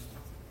bag.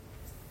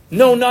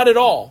 No, not at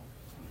all.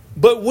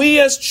 But we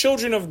as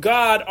children of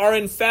God are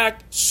in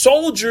fact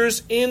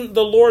soldiers in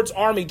the Lord's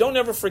army. Don't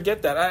ever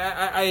forget that.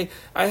 I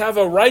have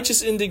a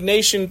righteous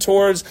indignation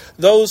towards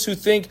those who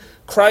think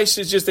Christ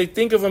is just, they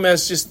think of him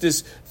as just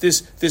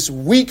this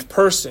weak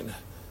person.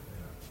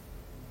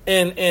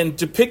 And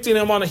depicting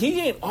him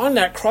he ain't on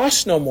that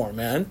cross no more,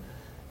 man.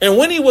 And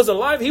when he was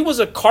alive, he was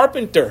a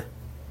carpenter.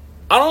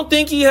 I don't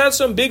think he had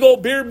some big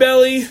old beer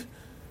belly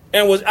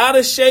and was out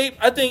of shape.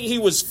 I think he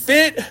was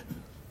fit.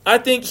 I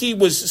think he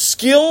was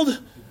skilled.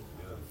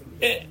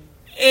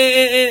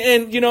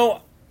 And you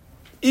know,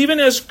 even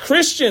as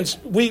Christians,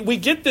 we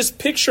get this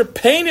picture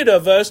painted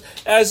of us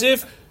as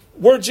if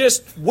we're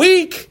just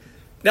weak.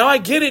 Now, I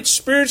get it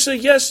spiritually.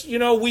 Yes, you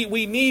know,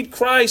 we need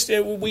Christ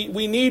and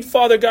we need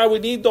Father God. We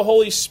need the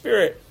Holy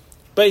Spirit.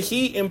 But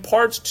he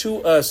imparts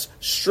to us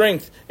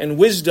strength and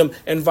wisdom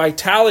and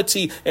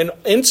vitality and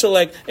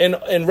intellect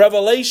and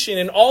revelation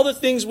and all the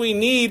things we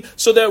need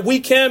so that we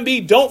can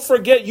be. Don't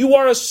forget, you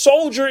are a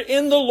soldier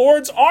in the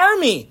Lord's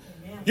army.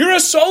 Amen. You're a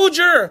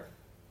soldier.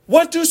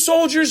 What do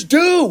soldiers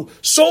do?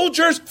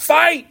 Soldiers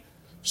fight.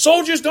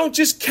 Soldiers don't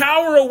just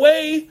cower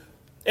away.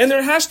 And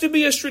there has to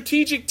be a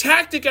strategic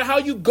tactic of how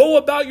you go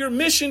about your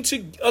mission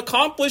to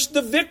accomplish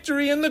the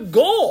victory and the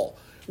goal.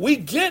 We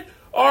get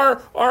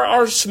our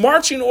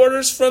marching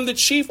orders from the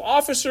chief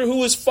officer,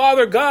 who is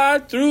Father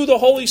God, through the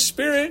Holy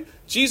Spirit.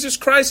 Jesus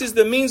Christ is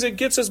the means that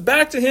gets us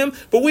back to him.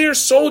 But we are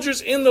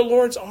soldiers in the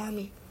Lord's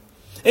army.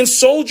 And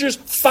soldiers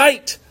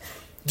fight.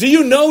 Do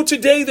you know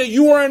today that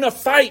you are in a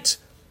fight?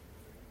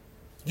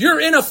 You're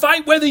in a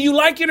fight whether you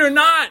like it or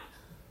not.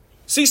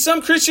 See,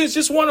 some Christians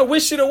just want to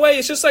wish it away.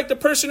 It's just like the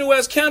person who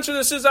has cancer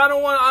that says, I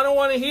don't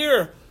want to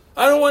hear.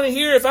 I don't want to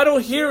hear. If I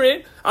don't hear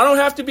it, I don't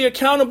have to be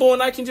accountable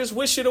and I can just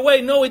wish it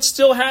away. No, it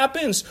still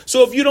happens.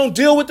 So if you don't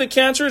deal with the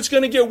cancer, it's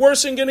going to get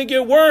worse and going to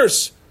get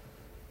worse.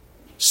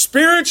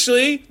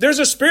 Spiritually, there's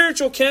a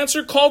spiritual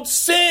cancer called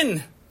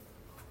sin.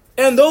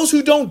 And those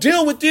who don't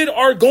deal with it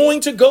are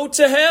going to go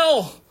to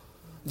hell.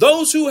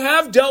 Those who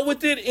have dealt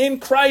with it in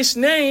Christ's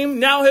name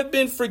now have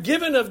been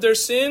forgiven of their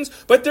sins,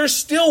 but there's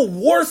still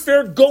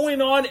warfare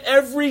going on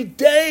every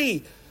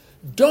day.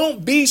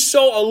 Don't be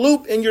so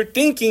aloof in your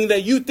thinking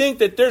that you think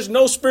that there's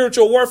no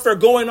spiritual warfare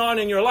going on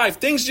in your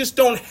life. Things just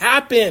don't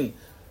happen.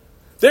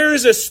 There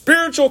is a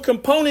spiritual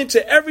component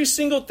to every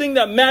single thing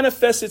that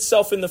manifests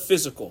itself in the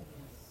physical.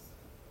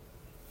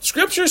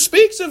 Scripture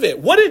speaks of it.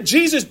 What did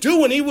Jesus do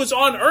when he was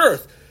on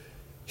earth?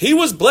 He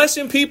was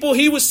blessing people.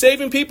 He was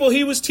saving people.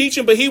 He was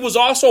teaching, but he was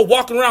also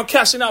walking around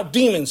casting out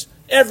demons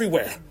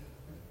everywhere.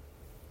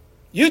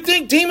 You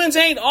think demons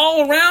ain't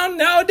all around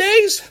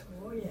nowadays?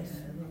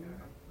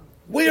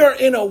 We are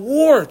in a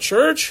war,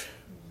 church.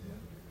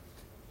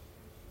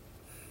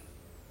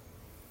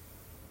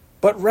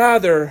 But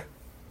rather,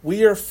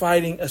 we are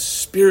fighting a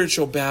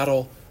spiritual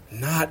battle,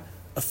 not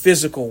a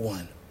physical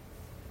one.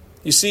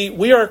 You see,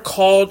 we are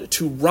called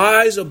to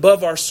rise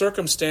above our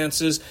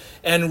circumstances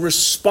and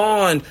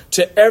respond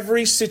to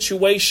every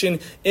situation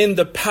in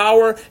the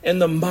power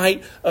and the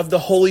might of the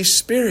Holy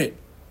Spirit.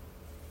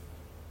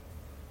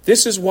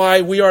 This is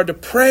why we are to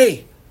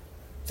pray.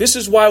 This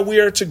is why we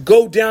are to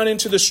go down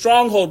into the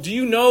stronghold. Do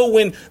you know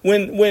when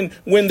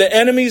the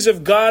enemies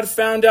of God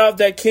found out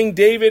that King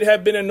David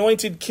had been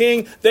anointed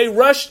king, they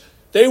rushed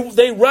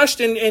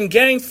and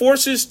gang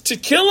forces to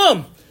kill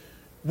him.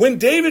 When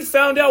David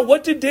found out,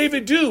 what did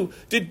David do?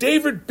 Did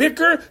David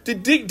bicker?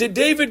 Did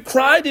David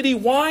cry? Did he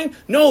whine?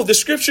 No, the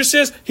scripture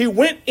says he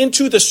went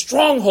into the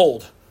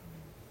stronghold.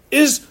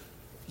 Is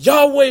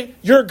Yahweh,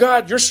 your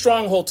God, your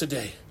stronghold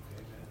today?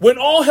 When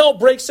all hell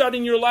breaks out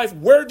in your life,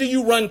 where do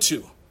you run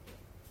to?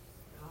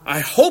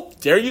 I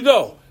hope, there you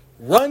go.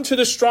 Run to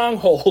the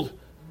stronghold.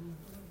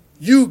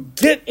 You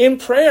get in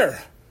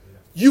prayer.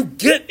 You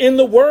get in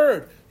the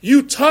word.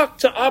 You talk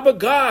to Abba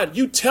God.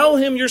 You tell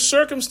him your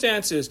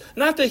circumstances.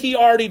 Not that he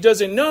already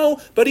doesn't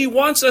know, but he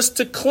wants us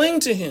to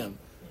cling to him.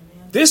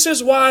 This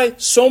is why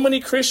so many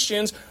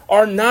Christians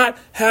are not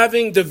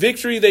having the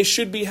victory they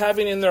should be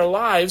having in their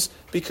lives,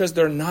 because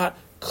they're not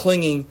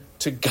clinging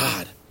to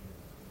God.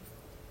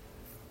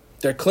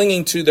 They're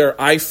clinging to their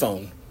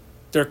iPhone.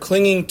 They're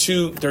clinging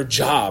to their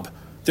job.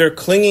 They're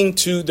clinging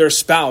to their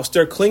spouse.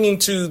 They're clinging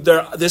to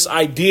this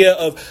idea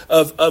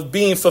of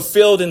being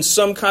fulfilled in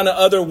some kind of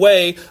other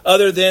way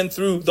other than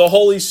through the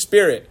Holy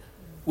Spirit.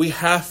 We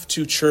have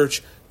to,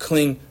 church,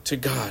 cling to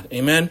God.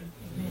 Amen?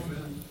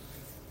 Amen.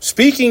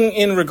 Speaking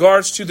in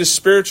regards to the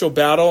spiritual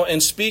battle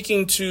and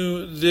speaking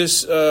to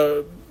this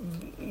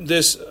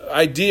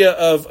idea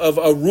of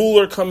a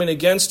ruler coming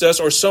against us,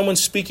 or someone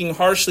speaking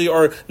harshly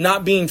or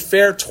not being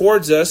fair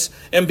towards us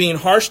and being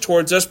harsh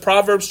towards us,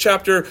 Proverbs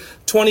chapter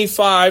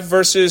 25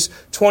 verses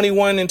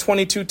 21 and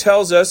 22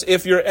 tells us,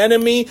 if your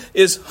enemy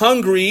is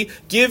hungry,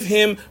 give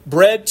him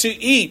bread to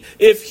eat.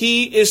 If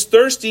he is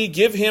thirsty,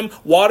 give him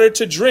water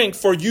to drink,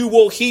 for you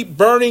will heap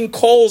burning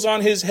coals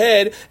on his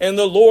head, and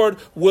the Lord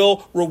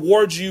will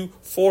reward you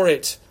for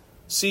it.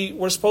 See,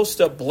 we're supposed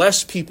to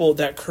bless people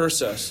that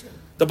curse us.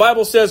 The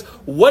Bible says,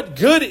 what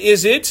good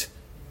is it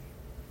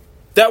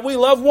that we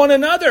love one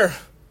another?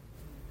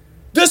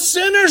 The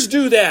sinners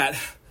do that.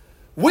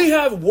 We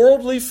have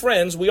worldly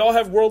friends. We all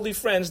have worldly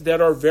friends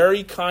that are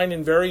very kind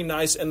and very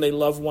nice, and they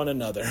love one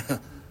another.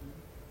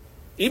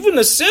 Even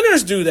the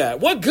sinners do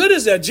that. What good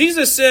is that?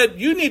 Jesus said,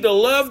 you need to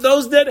love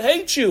those that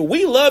hate you.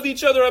 We love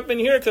each other up in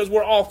here because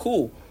we're all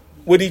cool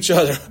with each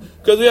other.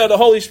 Because we have the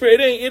Holy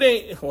Spirit. It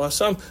ain't, well,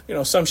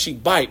 some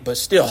sheep bite, but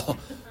still.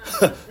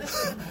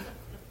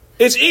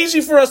 It's easy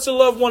for us to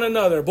love one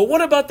another. But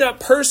what about that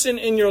person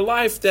in your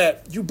life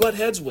that you butt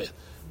heads with?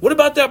 What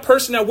about that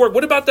person at work?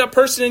 What about that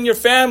person in your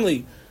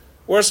family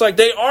where it's like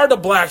they are the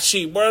black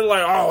sheep? Where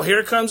like, oh,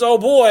 here comes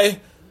old boy.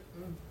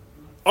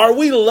 Are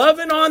we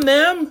loving on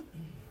them?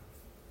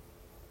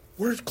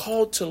 We're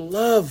called to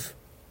love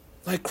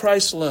like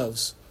Christ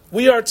loves.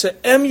 We are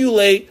to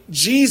emulate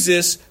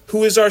Jesus,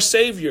 who is our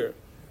Savior.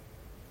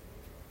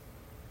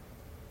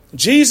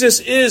 Jesus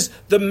is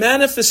the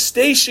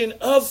manifestation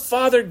of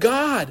Father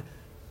God.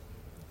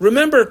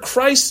 Remember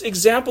Christ's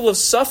example of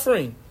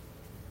suffering.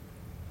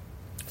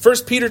 1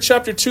 Peter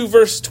chapter 2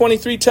 verse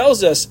 23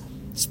 tells us,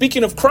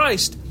 speaking of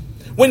Christ,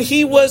 when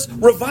he was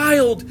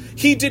reviled,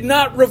 he did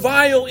not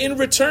revile in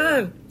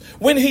return.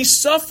 When he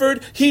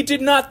suffered, he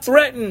did not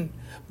threaten,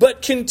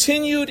 but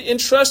continued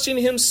entrusting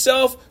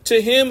himself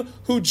to him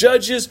who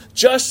judges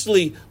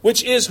justly,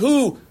 which is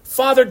who?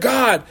 Father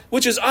God,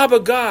 which is Abba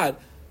God.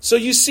 So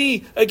you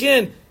see,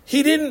 again,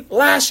 he didn't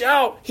lash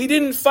out. He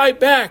didn't fight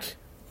back.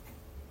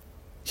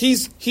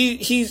 He's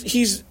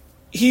the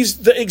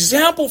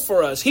example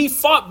for us. He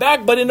fought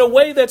back, but in a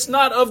way that's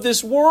not of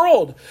this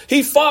world.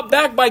 He fought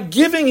back by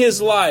giving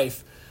his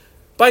life,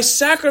 by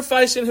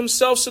sacrificing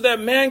himself so that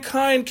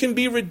mankind can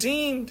be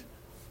redeemed.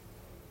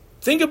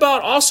 Think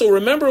about also,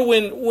 remember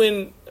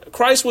when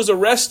Christ was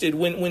arrested,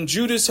 when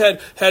Judas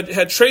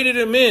had traded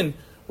him in,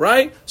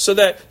 right? So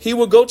that he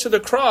would go to the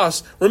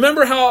cross.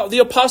 Remember how the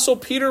Apostle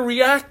Peter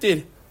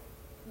reacted.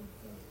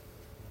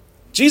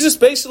 Jesus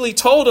basically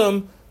told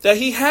him that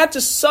he had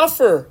to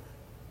suffer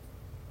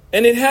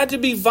and it had to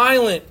be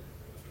violent.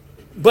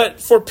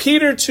 But for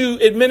Peter to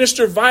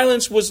administer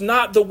violence was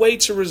not the way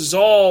to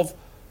resolve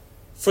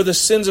for the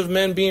sins of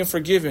men being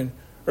forgiven.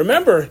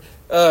 Remember,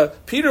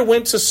 Peter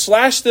went to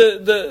slash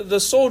the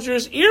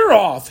soldier's ear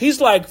off.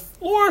 He's like,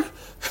 Lord,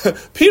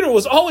 Peter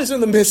was always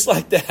in the midst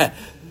like that.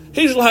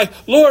 He's like,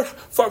 Lord,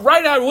 for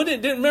right out.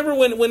 Didn't remember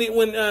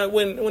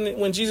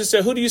when Jesus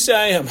said, "Who do you say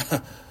I am?"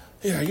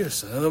 Yeah, you're the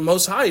Son of the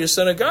Most High. You're the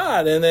Son of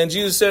God. And then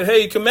Jesus said,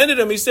 "Hey," he commended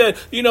him. He said,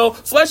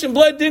 "Flesh and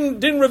blood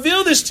didn't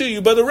reveal this to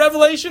you, but the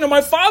revelation of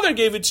my Father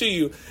gave it to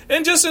you."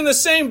 And just in the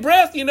same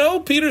breath,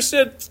 Peter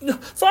said,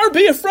 "Far be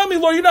it from me,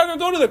 Lord. You're not going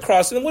to go to the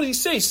cross." And then what did he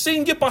say?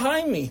 "Satan, get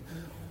behind me."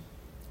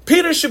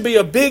 Peter should be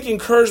a big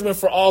encouragement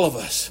for all of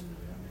us.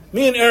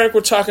 Me and Eric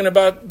were talking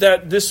about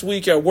that this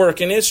week at work,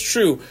 and it's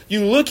true.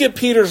 You look at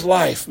Peter's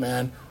life,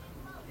 man.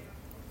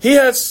 He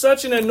had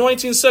such an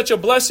anointing, such a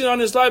blessing on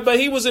his life, but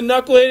he was a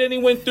knucklehead and he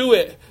went through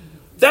it.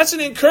 That's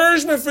an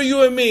encouragement for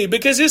you and me,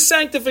 because his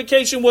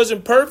sanctification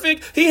wasn't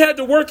perfect. He had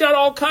to work out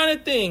all kinds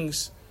of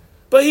things,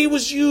 but he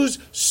was used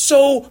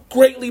so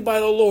greatly by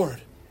the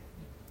Lord.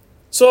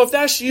 So if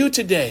that's you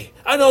today,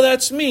 I know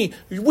that's me.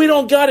 We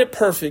don't got it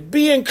perfect.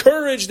 Be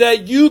encouraged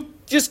that you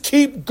just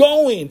keep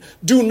going.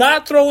 Do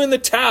not throw in the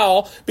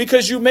towel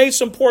because you made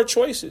some poor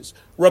choices.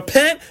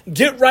 Repent,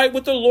 get right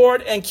with the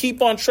Lord, and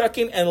keep on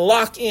trekking and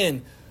lock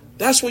in.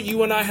 That's what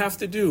you and I have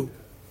to do.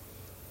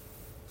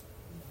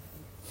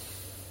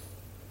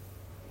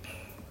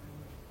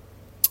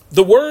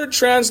 The word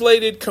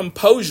translated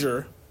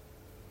composure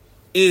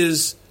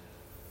is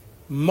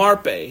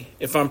marpe,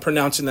 if I'm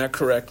pronouncing that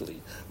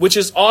correctly, which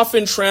is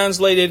often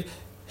translated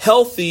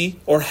healthy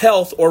or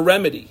health or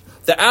remedy.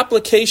 The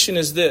application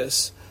is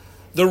this.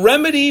 The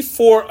remedy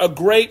for a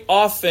great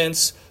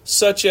offense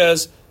such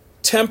as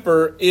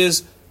temper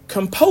is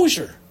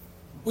composure.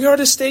 We are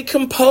to stay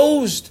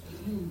composed.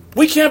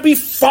 We can't be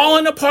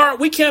falling apart.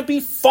 We can't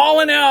be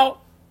falling out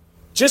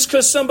just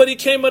because somebody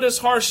came at us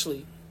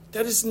harshly.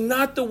 That is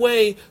not the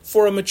way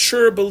for a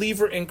mature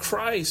believer in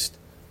Christ.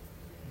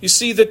 You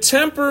see, the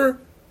temper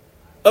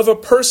of a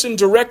person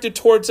directed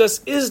towards us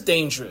is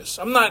dangerous.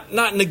 I'm not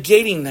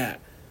negating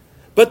that.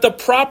 But the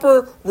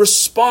proper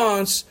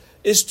response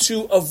is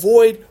to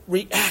avoid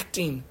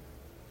reacting.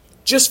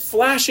 Just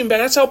flashing back.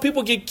 That's how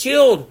people get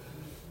killed.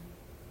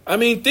 I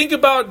mean, think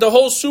about the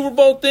whole Super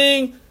Bowl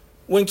thing.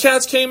 When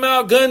cats came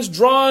out, guns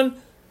drawn.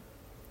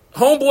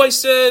 Homeboy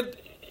said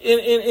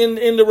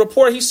in the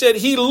report, he said,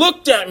 he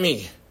looked at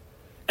me.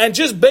 And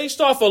just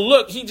based off a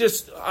look,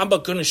 I'm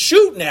going to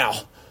shoot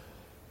now.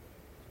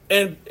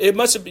 And it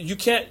must have been, you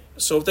can't,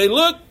 so if they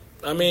look,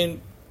 I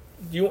mean,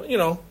 you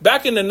know,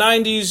 back in the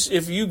 90s,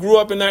 if you grew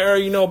up in that era,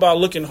 you know about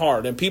looking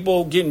hard and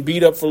people getting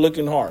beat up for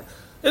looking hard.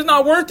 It's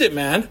not worth it,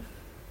 man.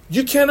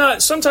 You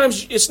cannot,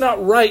 sometimes it's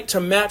not right to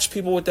match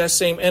people with that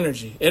same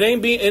energy. It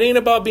ain't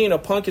about being a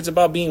punk, it's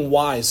about being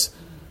wise.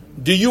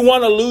 Do you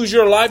want to lose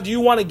your life? Do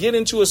you want to get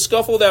into a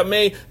scuffle that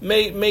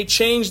may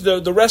change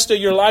the rest of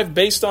your life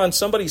based on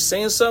somebody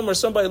saying something or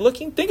somebody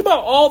looking? Think about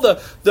all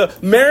the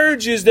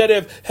marriages that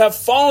have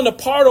fallen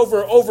apart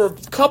over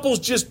couples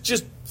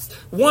just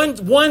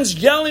one's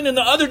yelling and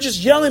the other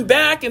just yelling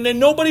back, and then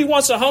nobody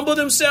wants to humble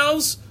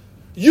themselves.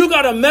 You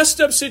got a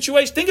messed up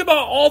situation. Think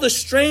about all the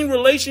strained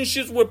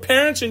relationships with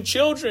parents and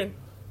children.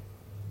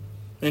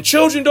 And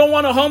children don't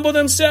want to humble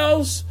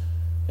themselves.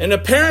 And the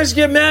parents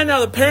get mad now.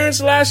 The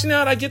parents lashing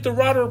out. I get the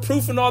rod of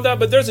reproof and all that.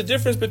 But there's a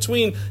difference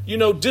between,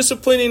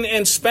 disciplining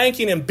and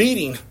spanking and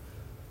beating.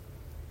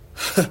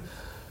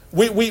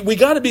 we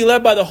got to be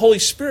led by the Holy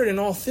Spirit in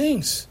all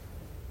things.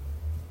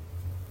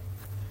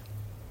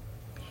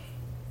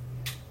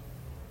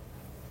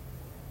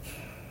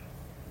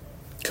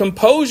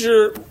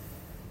 Composure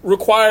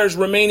requires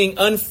remaining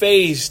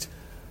unfazed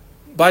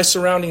by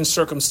surrounding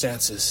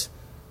circumstances.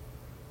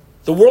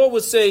 The world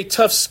would say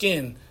tough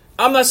skin.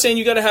 I'm not saying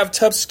you got to have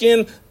tough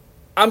skin.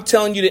 I'm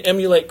telling you to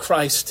emulate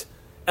Christ.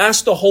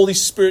 Ask the Holy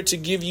Spirit to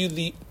give you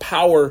the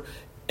power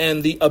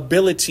and the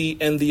ability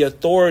and the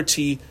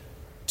authority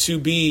to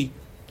be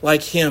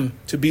like Him,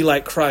 to be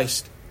like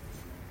Christ.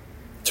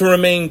 To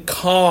remain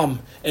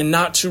calm and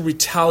not to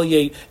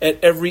retaliate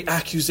at every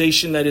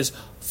accusation that is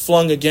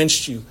flung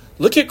against you.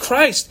 Look at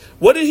Christ.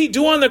 What did He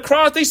do on the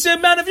cross? They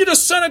said, man, if you're the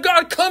Son of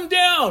God, come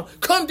down.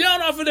 Come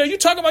down off of there. You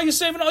talk about you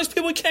saving all these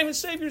people. You can't even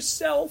save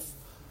yourself.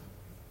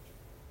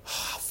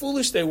 How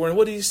foolish they were. And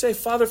what did He say?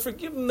 Father,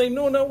 forgive them. They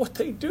know not what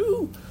they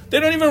do. They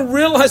don't even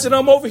realize that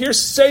I'm over here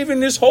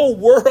saving this whole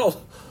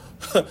world.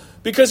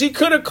 Because He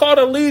could have called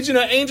a legion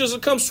of angels to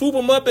come swoop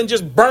them up and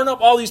just burn up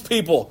all these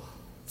people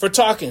for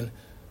talking.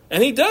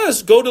 And He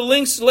does go to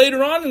lengths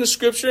later on in the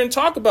scripture and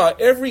talk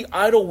about every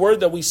idle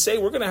word that we say,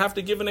 we're going to have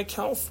to give an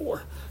account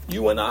for.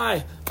 You and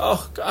I.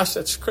 Oh, gosh,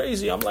 that's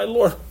crazy. I'm like,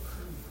 Lord,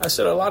 I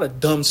said a lot of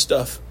dumb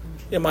stuff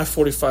in my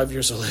 45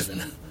 years of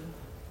living.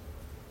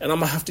 And I'm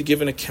going to have to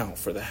give an account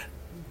for that.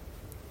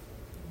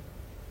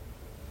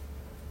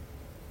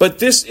 But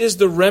this is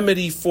the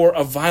remedy for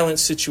a violent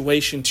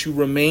situation, to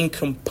remain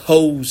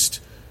composed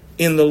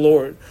in the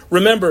Lord.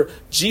 Remember,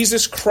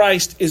 Jesus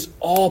Christ is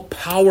all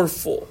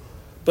powerful,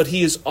 but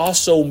He is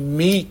also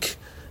meek,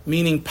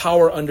 meaning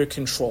power under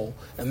control.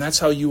 And that's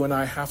how you and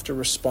I have to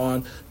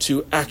respond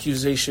to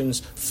accusations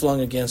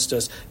flung against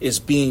us, is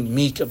being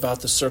meek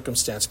about the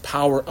circumstance,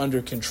 power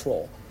under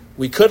control.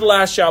 We could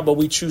lash out, but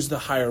we choose the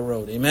higher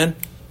road. Amen?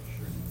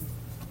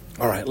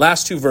 All right,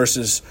 last two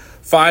verses,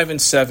 5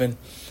 and 7.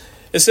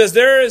 It says,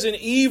 there is an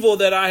evil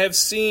that I have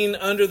seen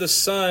under the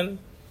sun,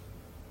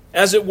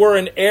 as it were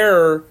an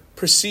error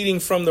proceeding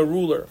from the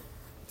ruler.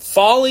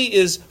 Folly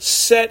is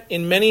set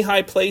in many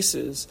high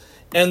places,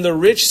 and the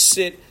rich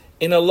sit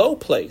in a low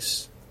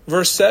place.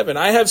 Verse 7,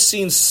 I have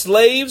seen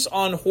slaves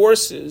on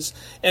horses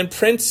and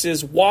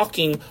princes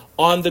walking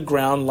on the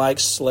ground like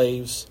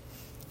slaves.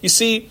 You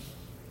see,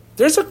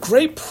 there's a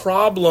great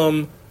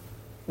problem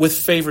with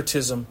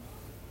favoritism.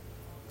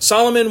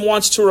 Solomon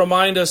wants to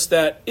remind us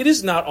that it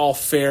is not all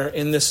fair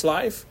in this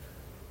life,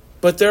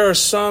 but there are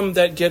some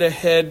that get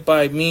ahead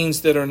by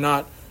means that are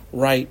not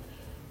right.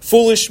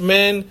 Foolish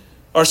men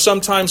are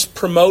sometimes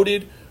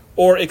promoted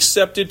or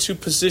accepted to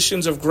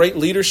positions of great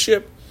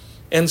leadership,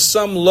 and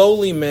some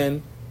lowly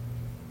men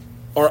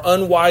are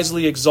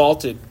unwisely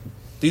exalted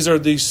These are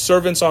the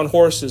servants on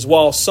horses,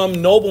 while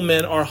some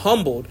noblemen are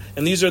humbled.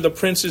 And these are the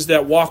princes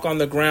that walk on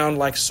the ground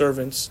like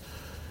servants.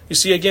 You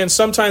see, again,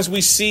 sometimes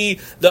we see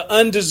the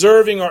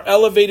undeserving are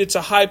elevated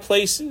to high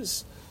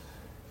places,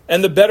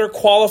 and the better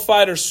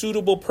qualified or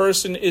suitable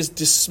person is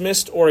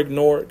dismissed or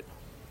ignored.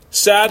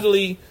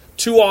 Sadly,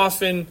 too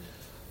often,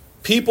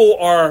 people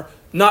are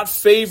not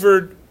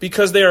favored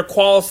because they are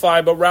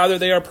qualified, but rather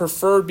they are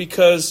preferred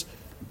because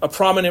a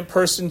prominent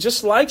person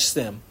just likes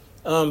them.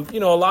 A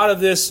lot of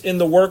this in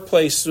the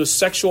workplace with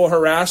sexual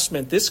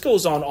harassment, this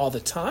goes on all the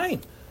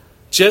time.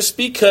 Just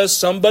because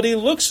somebody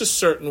looks a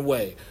certain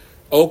way.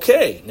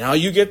 Okay, now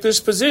you get this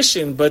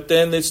position, but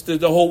then it's the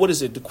whole,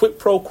 the quid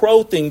pro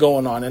quo thing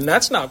going on. And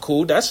that's not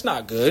cool. That's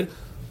not good.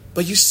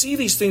 But you see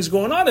these things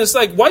going on. It's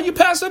like, why you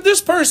pass up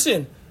this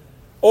person?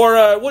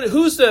 Or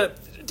who's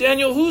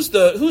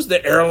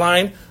the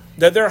airline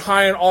that they're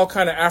hiring all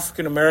kind of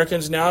African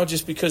Americans now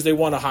just because they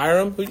want to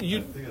hire them? I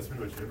think that's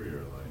pretty much every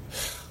airline.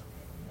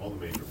 All the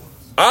major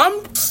ones.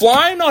 I'm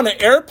flying on an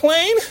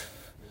airplane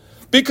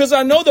because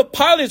I know the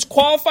pilot's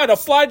qualified to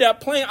fly that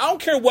plane. I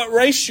don't care what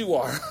race you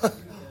are.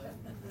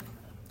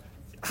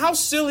 How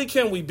silly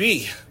can we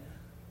be?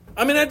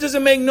 I mean, that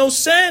doesn't make no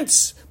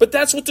sense. But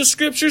that's what the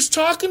scripture's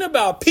talking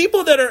about.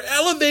 People that are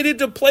elevated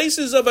to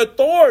places of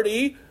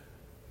authority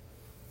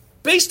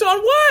based on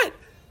what?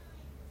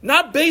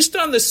 Not based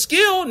on the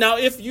skill. Now,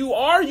 if you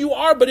are, you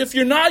are. But if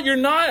you're not, you're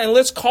not. And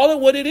let's call it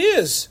what it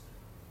is.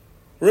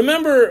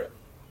 Remember,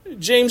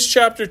 James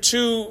chapter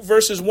 2,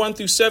 verses 1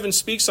 through 7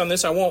 speaks on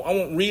this. I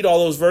won't read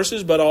all those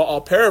verses, but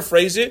I'll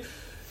paraphrase it.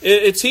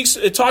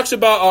 It talks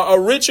about a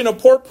rich and a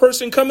poor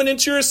person coming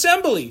into your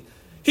assembly.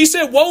 He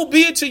said, woe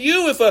be it to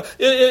you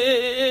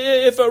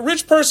if a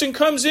rich person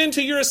comes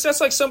into your assembly.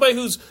 That's like somebody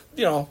who's,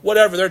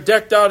 whatever, they're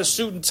decked out, a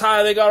suit and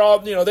tie, they got all,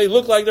 they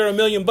look like they're $1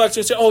 million bucks.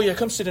 And say, oh yeah,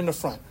 come sit in the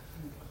front.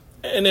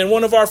 And then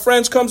one of our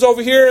friends comes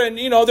over here and,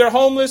 they're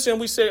homeless. And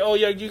we say, oh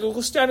yeah, you go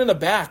stand in the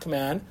back,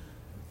 man.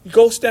 You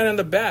go stand in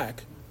the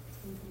back.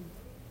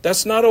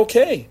 That's not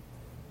okay.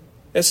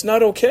 It's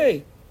not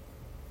okay.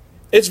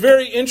 It's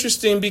very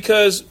interesting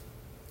because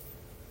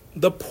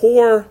the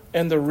poor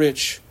and the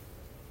rich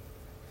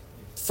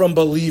from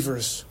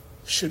believers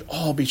should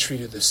all be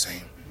treated the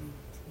same.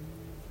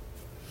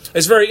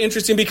 It's very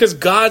interesting because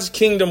God's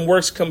kingdom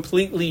works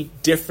completely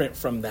different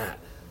from that.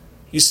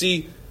 You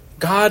see,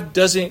 God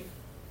doesn't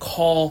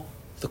call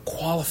the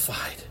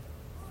qualified,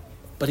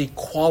 but he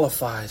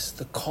qualifies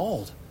the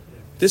called.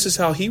 This is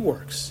how he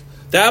works.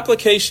 The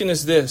application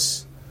is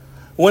this.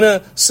 When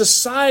a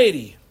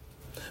society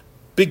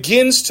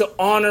begins to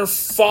honor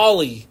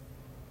folly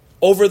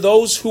over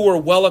those who are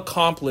well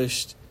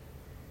accomplished,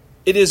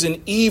 it is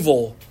an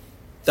evil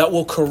that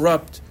will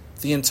corrupt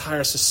the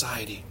entire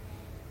society.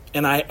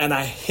 And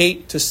I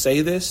hate to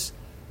say this,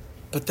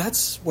 but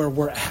that's where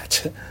we're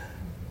at.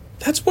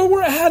 That's where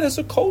we're at as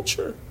a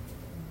culture.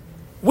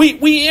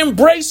 We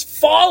embrace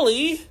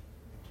folly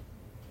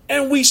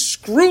and we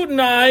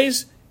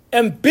scrutinize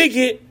and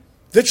bigot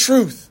the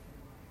truth.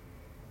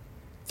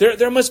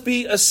 There must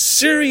be a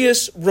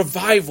serious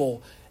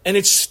revival, and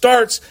it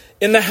starts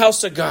in the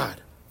house of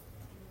God.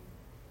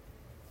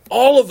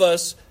 All of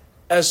us,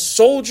 as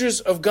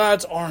soldiers of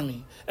God's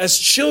army, as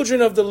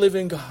children of the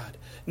living God,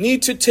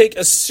 need to take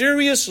a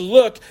serious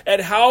look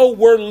at how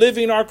we're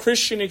living our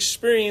Christian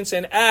experience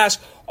and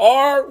ask,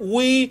 are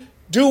we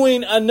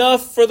doing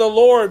enough for the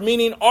Lord?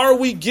 Meaning, are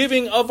we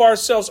giving of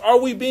ourselves? Are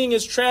we being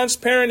as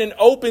transparent and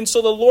open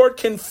so the Lord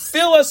can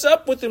fill us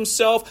up with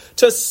himself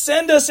to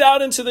send us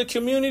out into the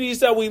communities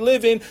that we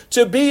live in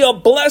to be a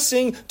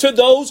blessing to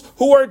those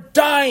who are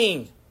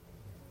dying?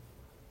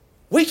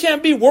 We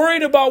can't be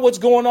worried about what's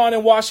going on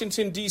in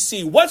Washington,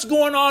 D.C. What's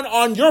going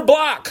on your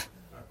block?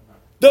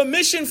 The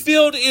mission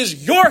field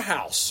is your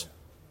house,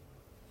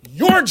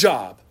 your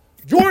job,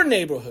 your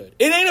neighborhood.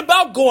 It ain't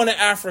about going to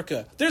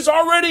Africa. There's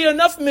already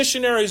enough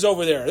missionaries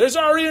over there. There's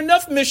already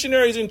enough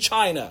missionaries in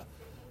China.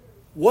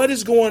 What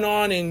is going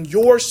on in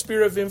your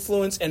sphere of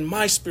influence and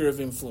my sphere of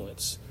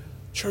influence?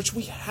 Church,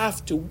 we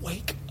have to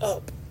wake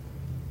up.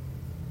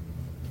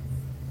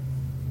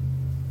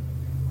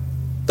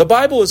 The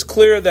Bible is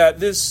clear that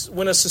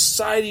when a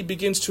society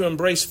begins to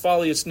embrace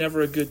folly, it's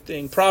never a good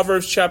thing.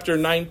 Proverbs chapter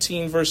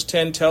 19, verse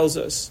 10 tells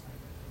us,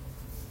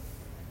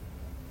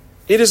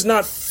 it is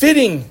not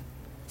fitting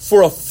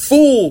for a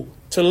fool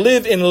to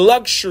live in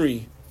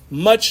luxury,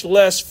 much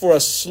less for a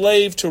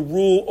slave to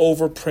rule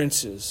over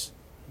princes.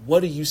 What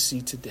do you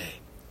see today?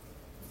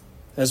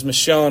 As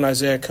Michelle and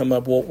Isaiah come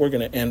up, we're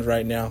going to end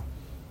right now.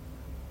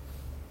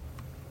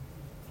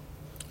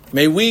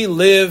 May we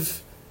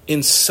live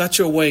in such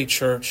a way,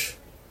 church,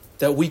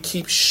 that we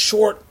keep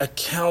short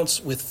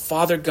accounts with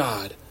Father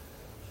God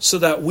so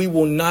that we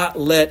will not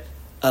let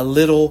a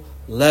little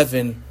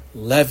leaven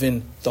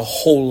the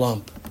whole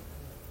lump.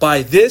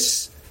 By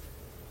this,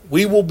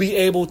 we will be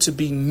able to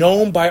be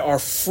known by our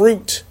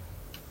fruit,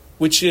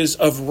 which is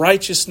of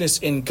righteousness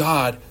in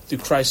God through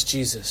Christ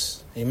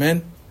Jesus.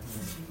 Amen?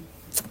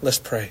 Let's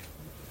pray.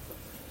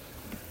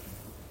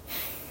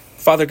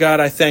 Father God,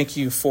 I thank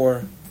you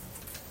for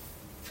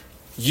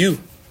you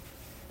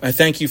I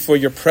thank you for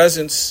your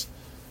presence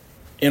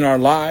in our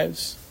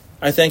lives.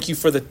 I thank you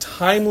for the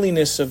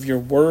timeliness of your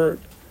word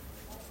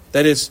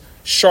that is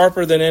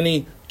sharper than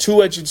any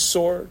two-edged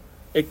sword.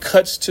 It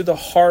cuts to the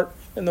heart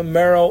and the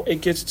marrow.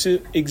 It gets to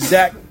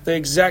the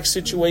exact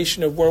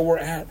situation of where we're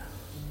at.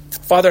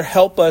 Father,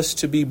 help us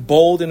to be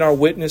bold in our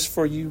witness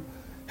for you.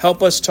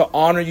 Help us to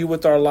honor you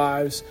with our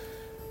lives.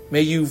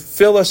 May you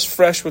fill us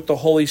fresh with the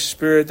Holy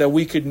Spirit that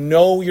we could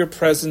know your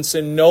presence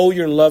and know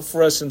your love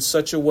for us in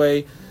such a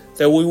way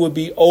that we would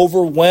be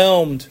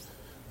overwhelmed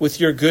with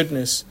your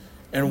goodness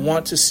and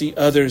want to see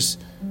others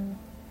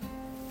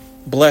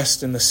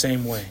blessed in the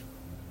same way.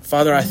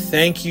 Father, I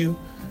thank you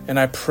and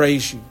I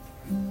praise you.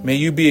 May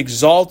you be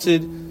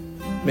exalted.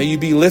 May you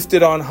be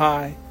lifted on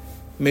high.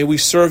 May we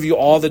serve you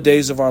all the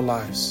days of our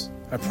lives.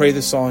 I pray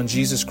this all in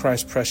Jesus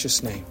Christ's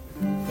precious name.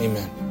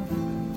 Amen.